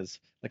funny because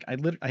like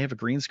I have a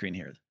green screen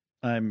here.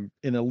 I'm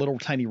in a little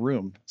tiny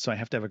room, so I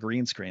have to have a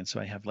green screen. So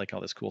I have like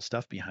all this cool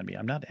stuff behind me.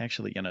 I'm not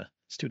actually in a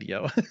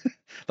studio.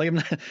 Like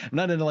I'm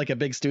not in like a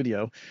big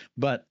studio,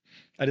 but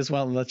I just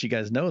want to let you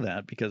guys know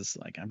that, because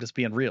like I'm just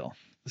being real.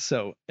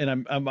 So,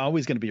 and I'm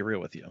always going to be real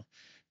with you,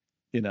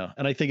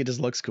 and I think it just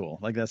looks cool.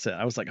 Like that's it.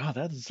 I was like, oh,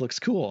 that just looks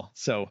cool.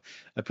 So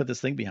I put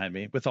this thing behind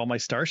me with all my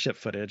Starship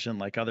footage and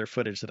like other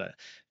footage that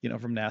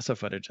from NASA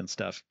footage and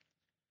stuff.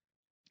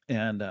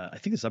 And I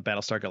think it's a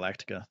Battlestar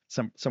Galactica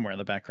somewhere in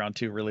the background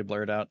too, really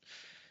blurred out,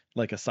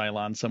 like a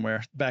Cylon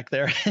somewhere back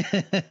there.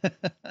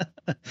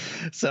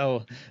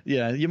 So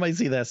yeah, you might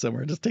see that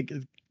somewhere. Just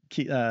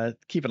keep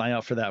an eye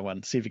out for that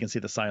one. See if you can see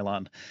the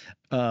Cylon.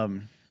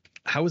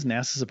 How is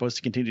NASA supposed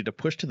to continue to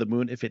push to the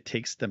moon if it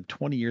takes them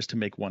 20 years to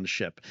make one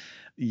ship?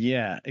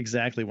 Yeah,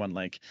 exactly. One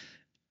like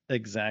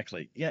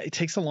exactly. Yeah, it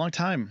takes a long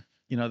time.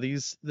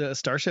 The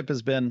Starship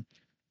has been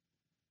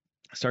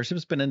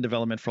in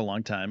development for a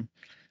long time.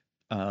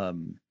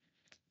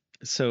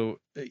 So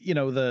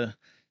the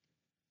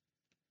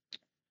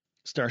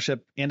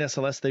Starship and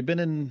SLS, they've been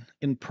in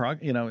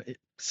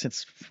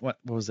since what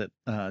was it?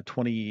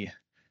 20,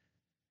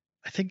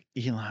 I think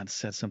Elon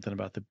said something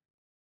about the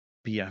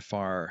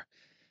BFR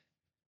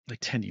like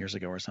 10 years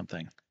ago or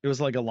something. It was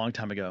like a long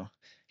time ago.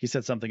 He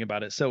said something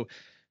about it. So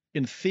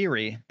in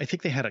theory, I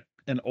think they had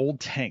an old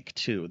tank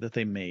too that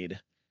they made.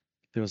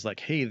 It was like,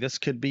 hey, this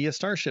could be a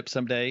Starship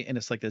someday. And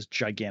it's like this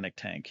gigantic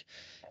tank.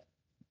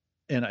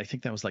 And I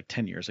think that was like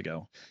 10 years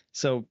ago.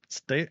 So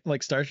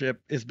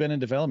Starship has been in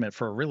development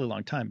for a really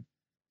long time.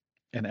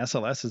 And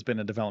SLS has been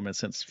in development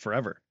since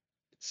forever.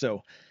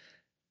 So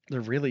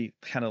they're really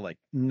kind of like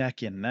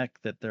neck and neck,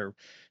 that they're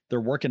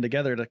working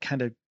together to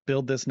kind of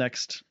build this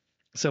next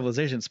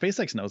civilization.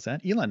 SpaceX knows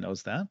that. Elon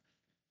knows that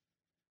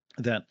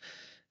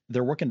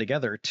they're working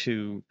together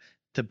to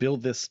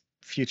build this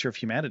future of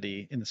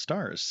humanity in the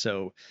stars.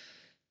 So,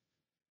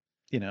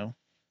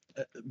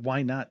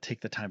 why not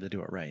take the time to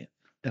do it right?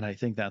 And I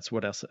think that's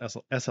what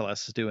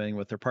SLS is doing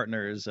with their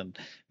partners, and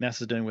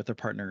NASA is doing with their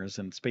partners,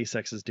 and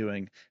SpaceX is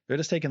doing. They're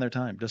just taking their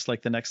time, just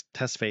like the next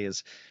test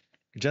phase.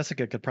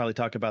 Jessica could probably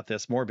talk about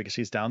this more because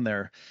she's down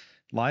there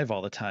live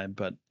all the time,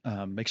 but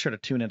make sure to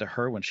tune into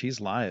her when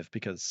she's live,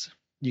 because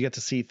you get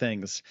to see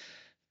things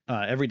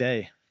every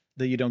day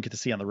that you don't get to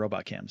see on the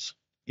robot cams.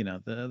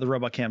 The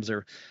robot cams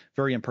are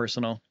very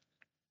impersonal.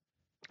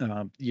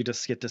 You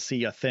just get to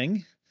see a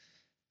thing.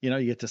 You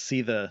get to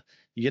see the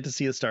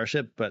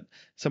Starship, but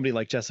somebody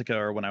like Jessica,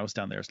 or when I was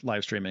down there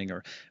live streaming,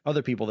 or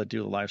other people that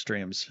do the live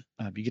streams,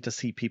 you get to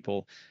see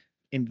people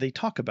and they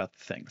talk about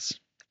the things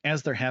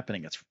as they're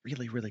happening. It's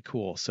really, really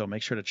cool. So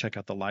make sure to check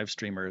out the live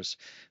streamers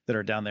that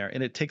are down there.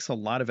 And it takes a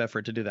lot of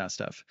effort to do that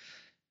stuff.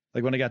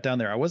 Like when I got down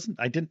there,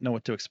 I didn't know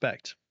what to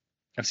expect.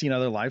 I've seen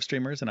other live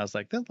streamers and I was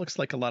like, that looks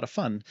like a lot of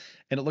fun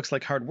and it looks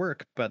like hard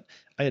work, but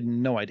I had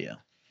no idea.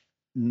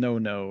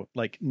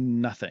 Like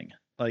nothing.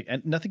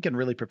 And nothing can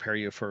really prepare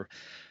you for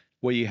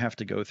what you have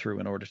to go through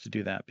in order to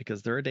do that,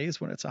 because there are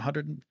days when it's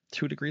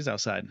 102 degrees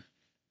outside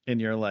and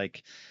you're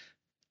like,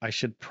 I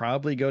should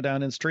probably go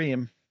down and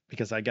stream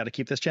because I got to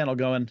keep this channel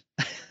going,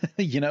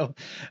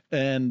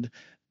 and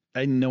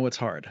I know it's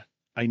hard.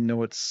 I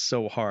know it's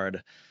so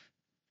hard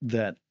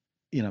that,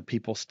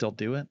 people still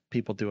do it.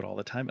 People do it all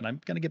the time, and I'm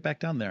going to get back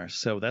down there.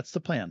 So that's the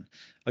plan.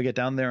 I'll get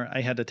down there.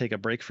 I had to take a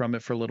break from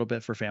it for a little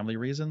bit for family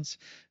reasons.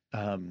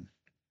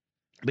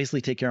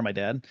 Basically take care of my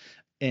dad,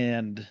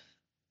 and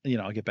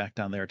I'll get back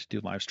down there to do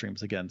live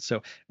streams again.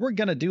 So we're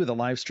going to do the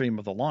live stream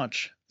of the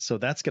launch. So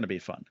that's going to be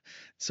fun.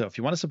 So if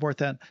you want to support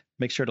that,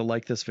 make sure to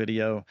like this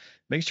video.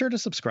 Make sure to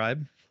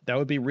subscribe. That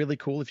would be really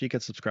cool if you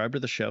could subscribe to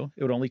the show.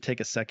 It would only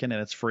take a second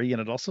and it's free.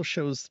 And it also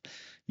shows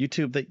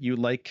YouTube that you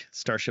like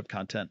Starship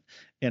content.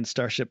 And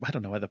Starship, I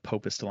don't know why the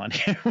Pope is still on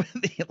here with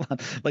Elon.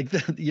 Like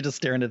you're just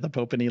staring at the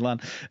Pope and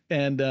Elon.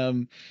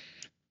 And,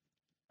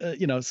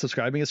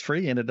 subscribing is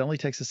free and it only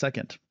takes a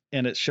second.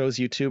 and it shows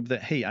YouTube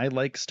that, hey, I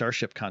like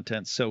Starship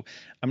content. So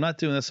I'm not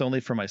doing this only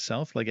for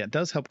myself. Like, it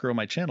does help grow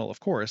my channel, of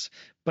course,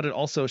 but it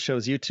also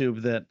shows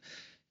YouTube that,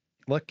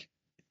 look,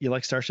 you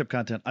like Starship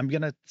content. I'm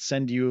going to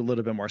send you a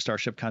little bit more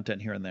Starship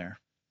content here and there,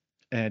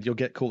 and you'll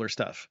get cooler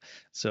stuff.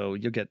 So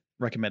you'll get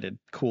recommended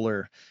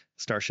cooler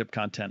Starship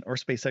content or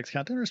SpaceX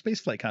content or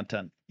spaceflight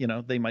content. You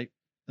know, they might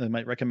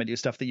recommend you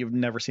stuff that you've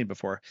never seen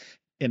before,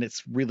 and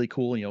it's really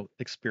cool, and you'll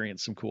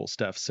experience some cool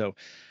stuff. So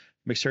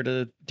make sure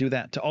to do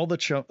that. To all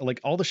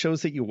the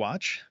shows that you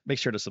watch, make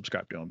sure to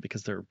subscribe to them,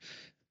 because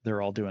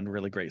they're all doing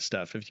really great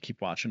stuff if you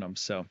keep watching them.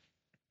 So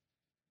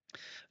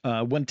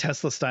one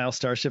Tesla style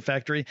Starship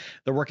factory,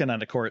 they're working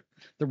on it, Court.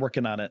 They're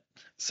working on it.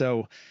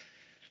 So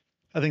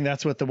I think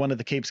that's what the one at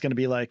the Cape's going to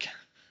be like.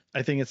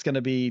 I think it's going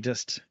to be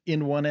just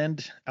in one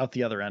end, out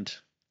the other end.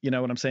 You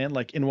know what I'm saying?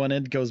 Like, in one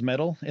end goes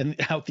metal, and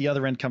out the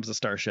other end comes a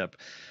Starship.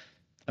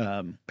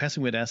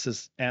 Passing Wind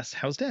asks,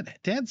 how's Dad?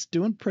 Dad's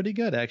doing pretty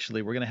good,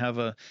 actually. We're going to have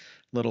a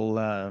little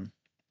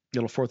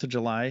 4th of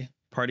July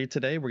party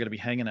today. We're going to be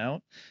hanging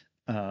out.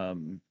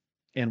 And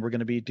we're going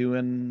to be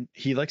doing,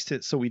 he likes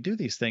to, so we do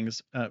these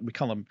things. We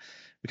call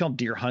them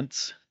deer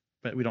hunts,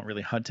 but we don't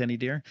really hunt any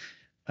deer.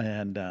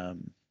 And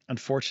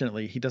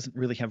unfortunately, he doesn't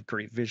really have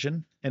great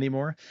vision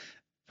anymore,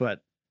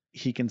 but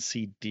he can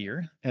see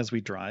deer as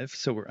we drive.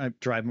 So I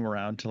drive him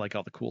around to like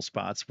all the cool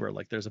spots where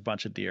like there's a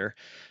bunch of deer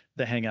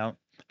that hang out.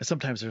 And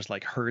sometimes there's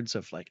like herds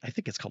of like, I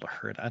think it's called a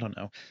herd, I don't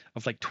know,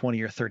 of like 20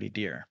 or 30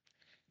 deer.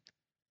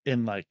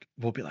 And like,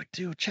 we'll be like,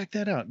 dude, check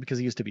that out, because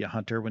he used to be a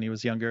hunter when he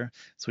was younger.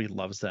 So he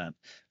loves that.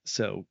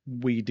 So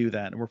we do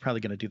that. And we're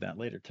probably going to do that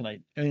later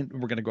tonight. And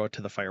we're going to go out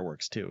to the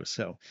fireworks too.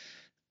 So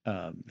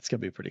it's going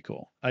to be pretty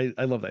cool. I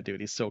love that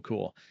dude. He's so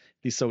cool.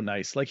 He's so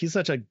nice. Like, he's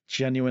such a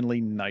genuinely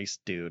nice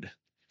dude.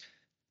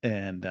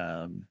 And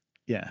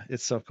yeah,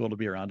 it's so cool to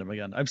be around him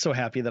again. I'm so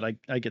happy that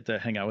I get to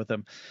hang out with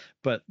him.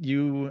 But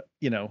you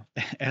know,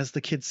 as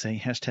the kids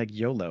say, hashtag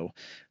YOLO.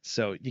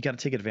 So you got to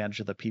take advantage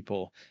of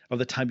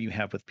the time you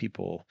have with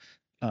people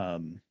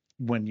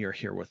when you're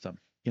here with them.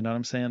 You know what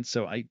I'm saying?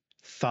 So I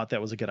thought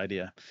that was a good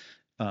idea,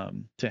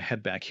 to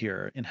head back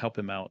here and help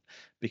him out,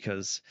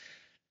 because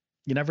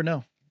you never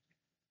know.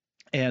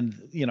 And,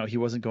 you know, he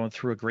wasn't going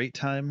through a great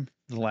time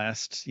the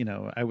last, you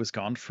know, I was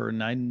gone for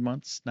 10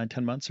 months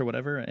or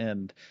whatever,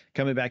 and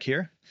coming back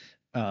here,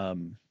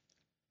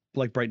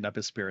 like, brighten up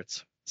his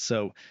spirits.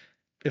 So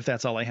if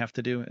that's all I have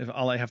to do, if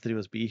all I have to do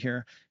is be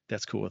here,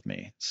 that's cool with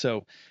me.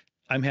 So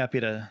I'm happy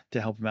to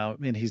help him out,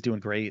 and he's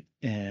doing great.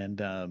 And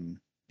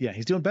yeah,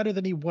 he's doing better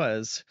than he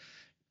was,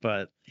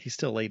 but he's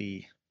still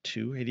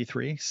 82,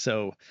 83.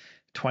 So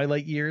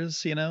twilight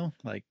years, you know,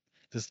 like,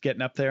 just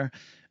getting up there.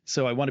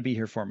 So I want to be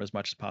here for him as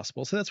much as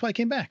possible. So that's why I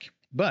came back.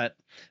 But,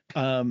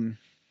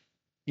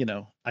 you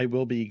know, I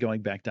will be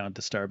going back down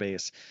to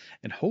Starbase,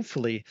 and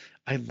hopefully,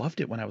 I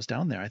loved it when I was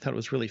down there. I thought it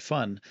was really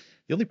fun.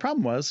 The only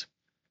problem was,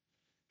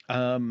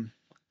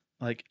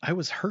 like, I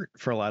was hurt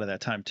for a lot of that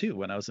time too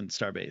when I was in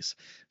Starbase.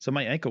 So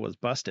my ankle was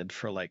busted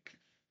for like,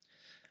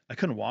 I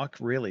couldn't walk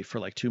really for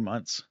like 2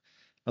 months.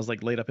 I was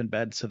like laid up in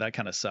bed. So that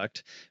kind of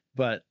sucked.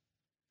 But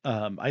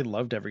I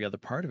loved every other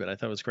part of it. I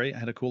thought it was great. I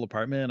had a cool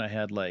apartment. I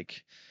had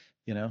like,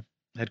 you know,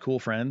 I had cool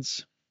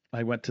friends.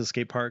 I went to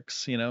skate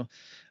parks, you know,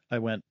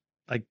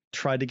 I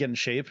tried to get in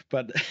shape,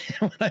 but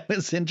when I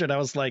was injured, I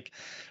was like,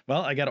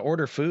 well, I got to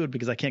order food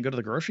because I can't go to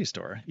the grocery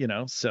store, you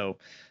know? So,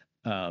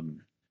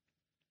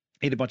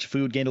 ate a bunch of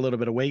food, gained a little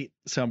bit of weight.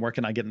 So I'm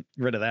working on getting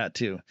rid of that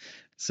too.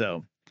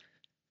 So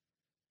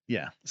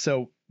yeah,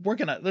 so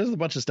there's a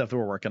bunch of stuff that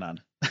we're working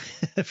on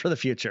for the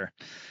future.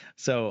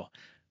 So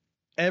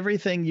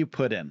everything you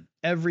put in,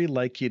 every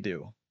like you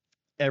do,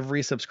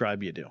 every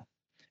subscribe you do,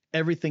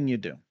 everything you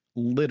do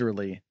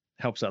literally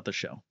helps out the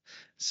show.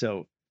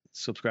 So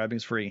subscribing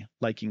is free,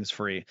 liking is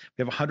free.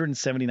 We have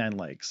 179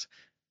 likes.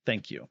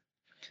 Thank you.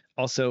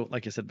 Also,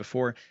 like I said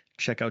before,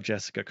 check out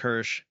Jessica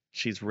Kirsch.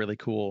 She's really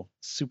cool,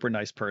 super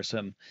nice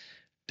person,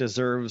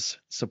 deserves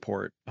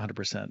support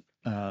 100%.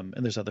 And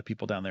there's other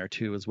people down there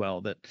too as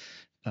well that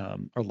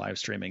are live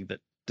streaming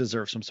that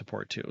deserve some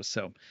support too.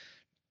 So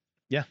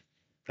yeah,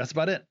 that's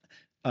about it.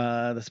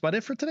 That's about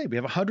it for today. We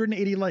have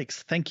 180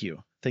 likes. Thank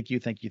you. Thank you.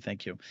 Thank you.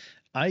 Thank you.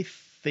 I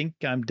think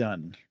I'm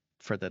done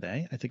for the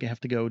day. I think I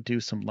have to go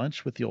do some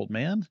lunch with the old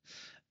man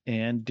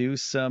and do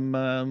some,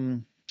 I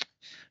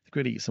think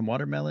we're gonna eat some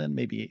watermelon,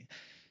 maybe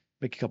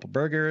make a couple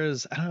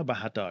burgers. I don't know about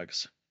hot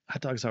dogs.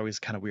 Hot dogs are always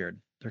kind of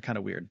weird. They're kind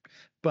of weird,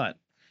 but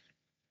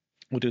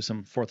we'll do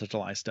some 4th of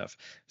July stuff.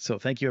 So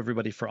thank you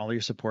everybody for all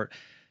your support.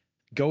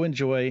 Go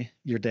enjoy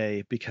your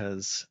day,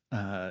 because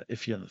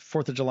if you're on the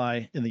 4th of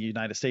July in the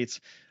United States,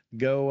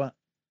 go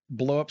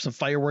blow up some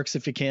fireworks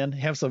if you can.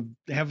 Have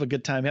a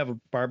good time, have a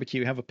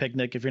barbecue, have a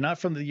picnic. If you're not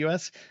from the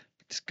US,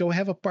 just go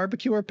have a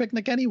barbecue or a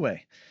picnic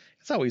anyway.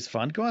 It's always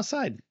fun. Go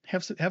outside,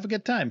 have a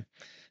good time.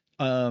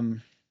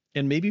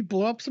 And maybe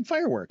blow up some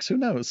fireworks. Who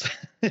knows?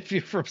 If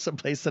you're from some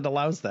place that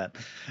allows that.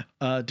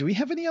 Do we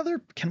have any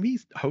other? Can we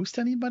host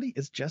anybody?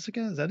 Is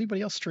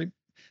anybody else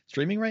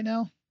streaming right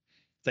now?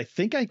 I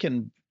think I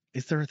can.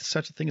 Is there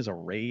such a thing as a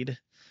raid?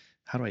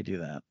 How do I do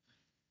that?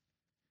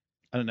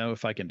 I don't know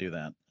if I can do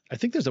that. I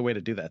think there's a way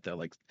to do that though,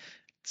 like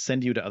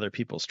send you to other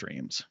people's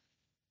streams.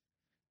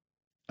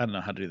 I don't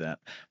know how to do that.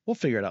 We'll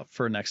figure it out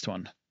for next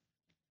one.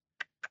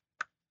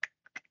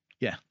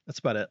 Yeah, that's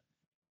about it.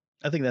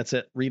 I think that's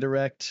it.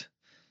 Redirect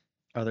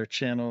other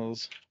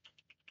channels.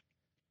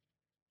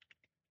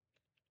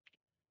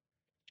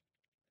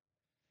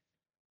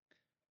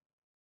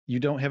 You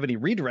don't have any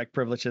redirect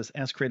privileges.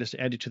 Ask creators to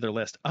add you to their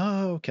list.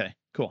 Oh, okay,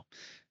 cool.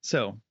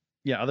 So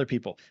yeah, other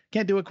people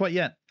can't do it quite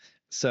yet.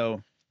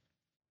 So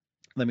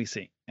let me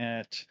see.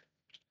 I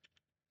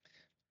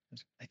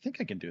think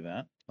I can do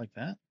that like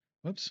that.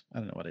 Whoops, I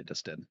don't know what I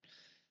just did.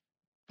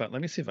 But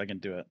let me see if I can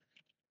do it.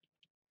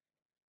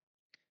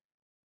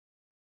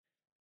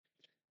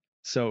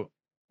 So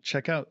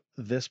check out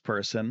this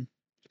person,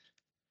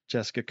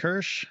 Jessica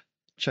Kirsch.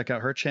 Check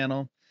out her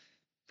channel.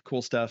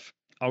 Cool stuff.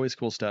 Always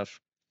cool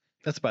stuff.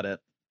 That's about it.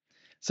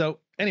 So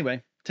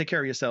anyway, take care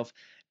of yourself.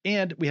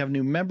 And we have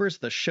new members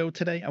of the show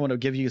today. I want to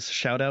give you a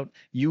shout out.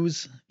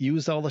 Use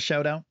all the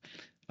shout out.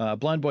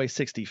 Blonde Boy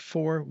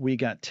 64. We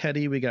got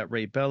Teddy. We got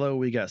Ray Bello.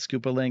 We got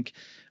Scoopa Link.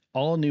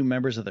 All new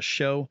members of the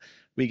show.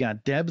 We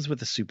got Debs with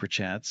the super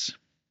chats.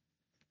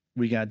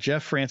 We got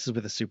Jeff Francis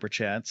with the super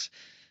chats.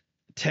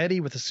 Teddy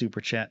with a super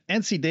chat.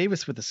 NC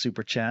Davis with a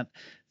super chat.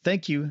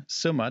 Thank you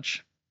so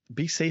much.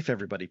 Be safe,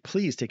 everybody.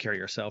 Please take care of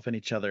yourself and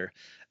each other.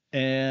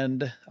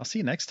 And I'll see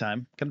you next time.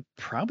 I'm going to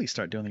probably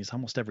start doing these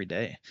almost every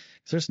day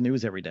because there's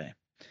news every day.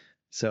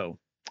 So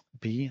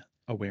be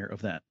aware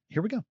of that.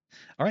 Here we go.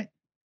 All right.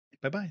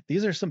 Bye-bye.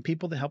 These are some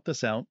people that helped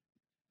us out.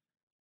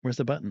 Where's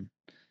the button?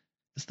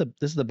 This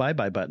is the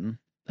bye-bye button.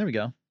 There we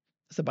go.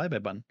 It's the bye-bye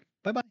button.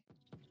 Bye-bye.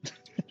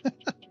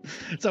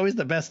 It's always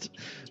the best.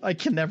 I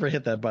can never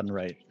hit that button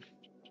right.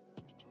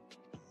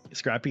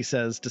 Scrappy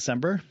says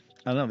December.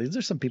 I don't know. These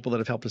are some people that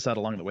have helped us out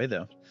along the way,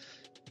 though.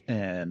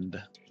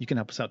 And you can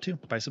help us out, too,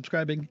 by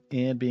subscribing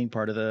and being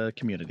part of the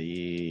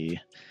community.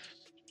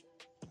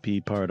 Be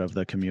part of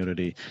the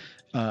community.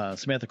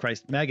 Samantha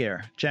Christ, Mag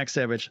Air, Jack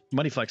Savage,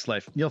 Moneyflex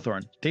Life, Neil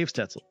Thorne, Dave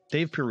Stetzel,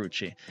 Dave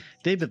Perucci,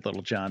 David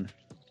Littlejohn.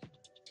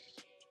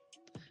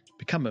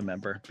 Become a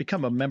member.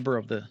 Become a member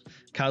of the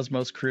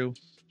Cosmos crew.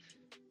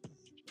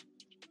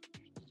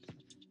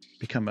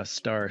 Become a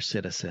Star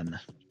Citizen.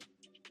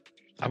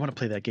 I want to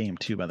play that game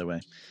too, by the way.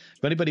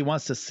 If anybody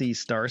wants to see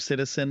Star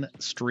Citizen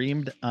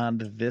streamed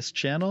on this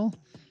channel,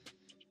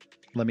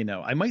 let me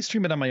know. I might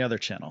stream it on my other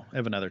channel. I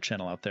have another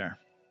channel out there.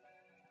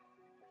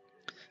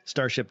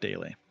 Starship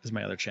Daily is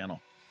my other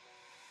channel.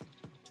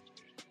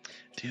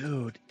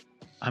 Dude,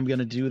 I'm going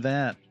to do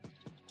that.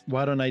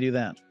 Why don't I do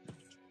that?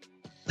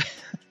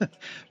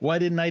 Why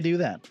didn't I do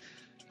that?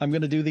 I'm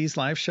going to do these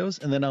live shows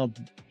and then I'll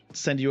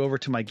send you over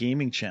to my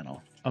gaming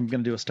channel. I'm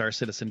going to do a Star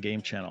Citizen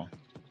game channel.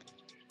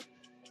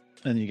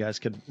 And you guys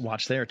could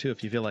watch there too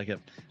if you feel like it.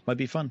 Might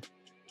be fun.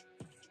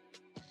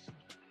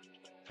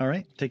 All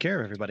right. Take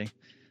care, everybody.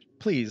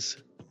 Please.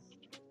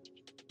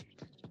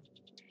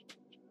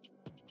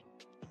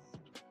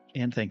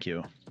 And thank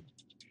you.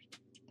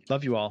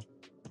 Love you all.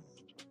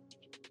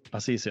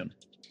 I'll see you soon.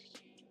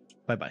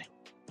 Bye-bye.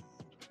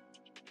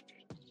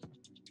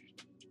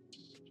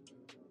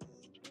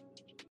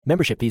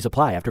 Membership fees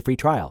apply after free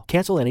trial.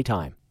 Cancel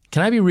anytime.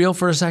 Can I be real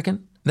for a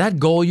second? That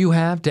goal you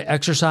have to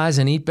exercise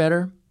and eat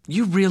better,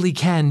 you really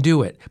can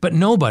do it, but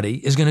nobody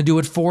is going to do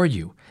it for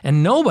you.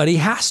 And nobody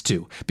has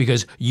to,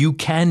 because you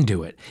can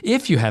do it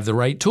if you have the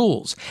right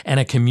tools and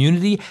a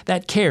community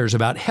that cares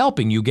about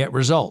helping you get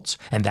results.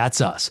 And that's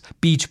us,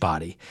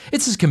 Beachbody.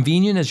 It's as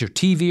convenient as your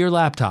TV or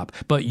laptop,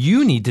 but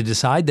you need to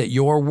decide that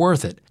you're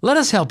worth it. Let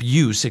us help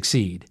you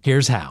succeed.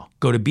 Here's how.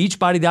 Go to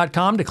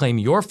beachbody.com to claim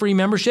your free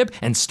membership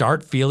and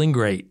start feeling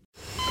great.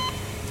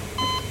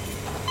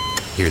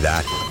 Hear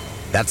that?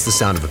 That's the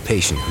sound of a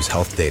patient whose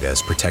health data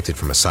is protected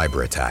from a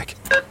cyber attack.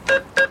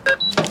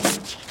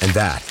 And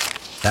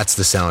that's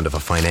the sound of a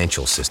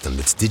financial system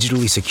that's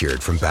digitally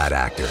secured from bad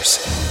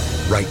actors.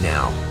 Right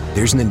now,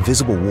 there's an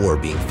invisible war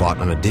being fought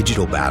on a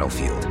digital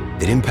battlefield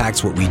that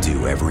impacts what we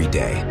do every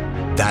day.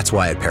 That's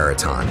why at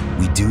Peraton,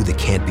 we do the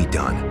can't be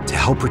done to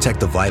help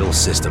protect the vital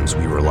systems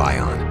we rely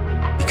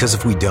on. Because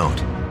if we don't,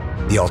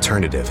 the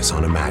alternative is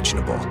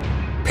unimaginable.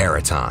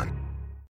 Peraton.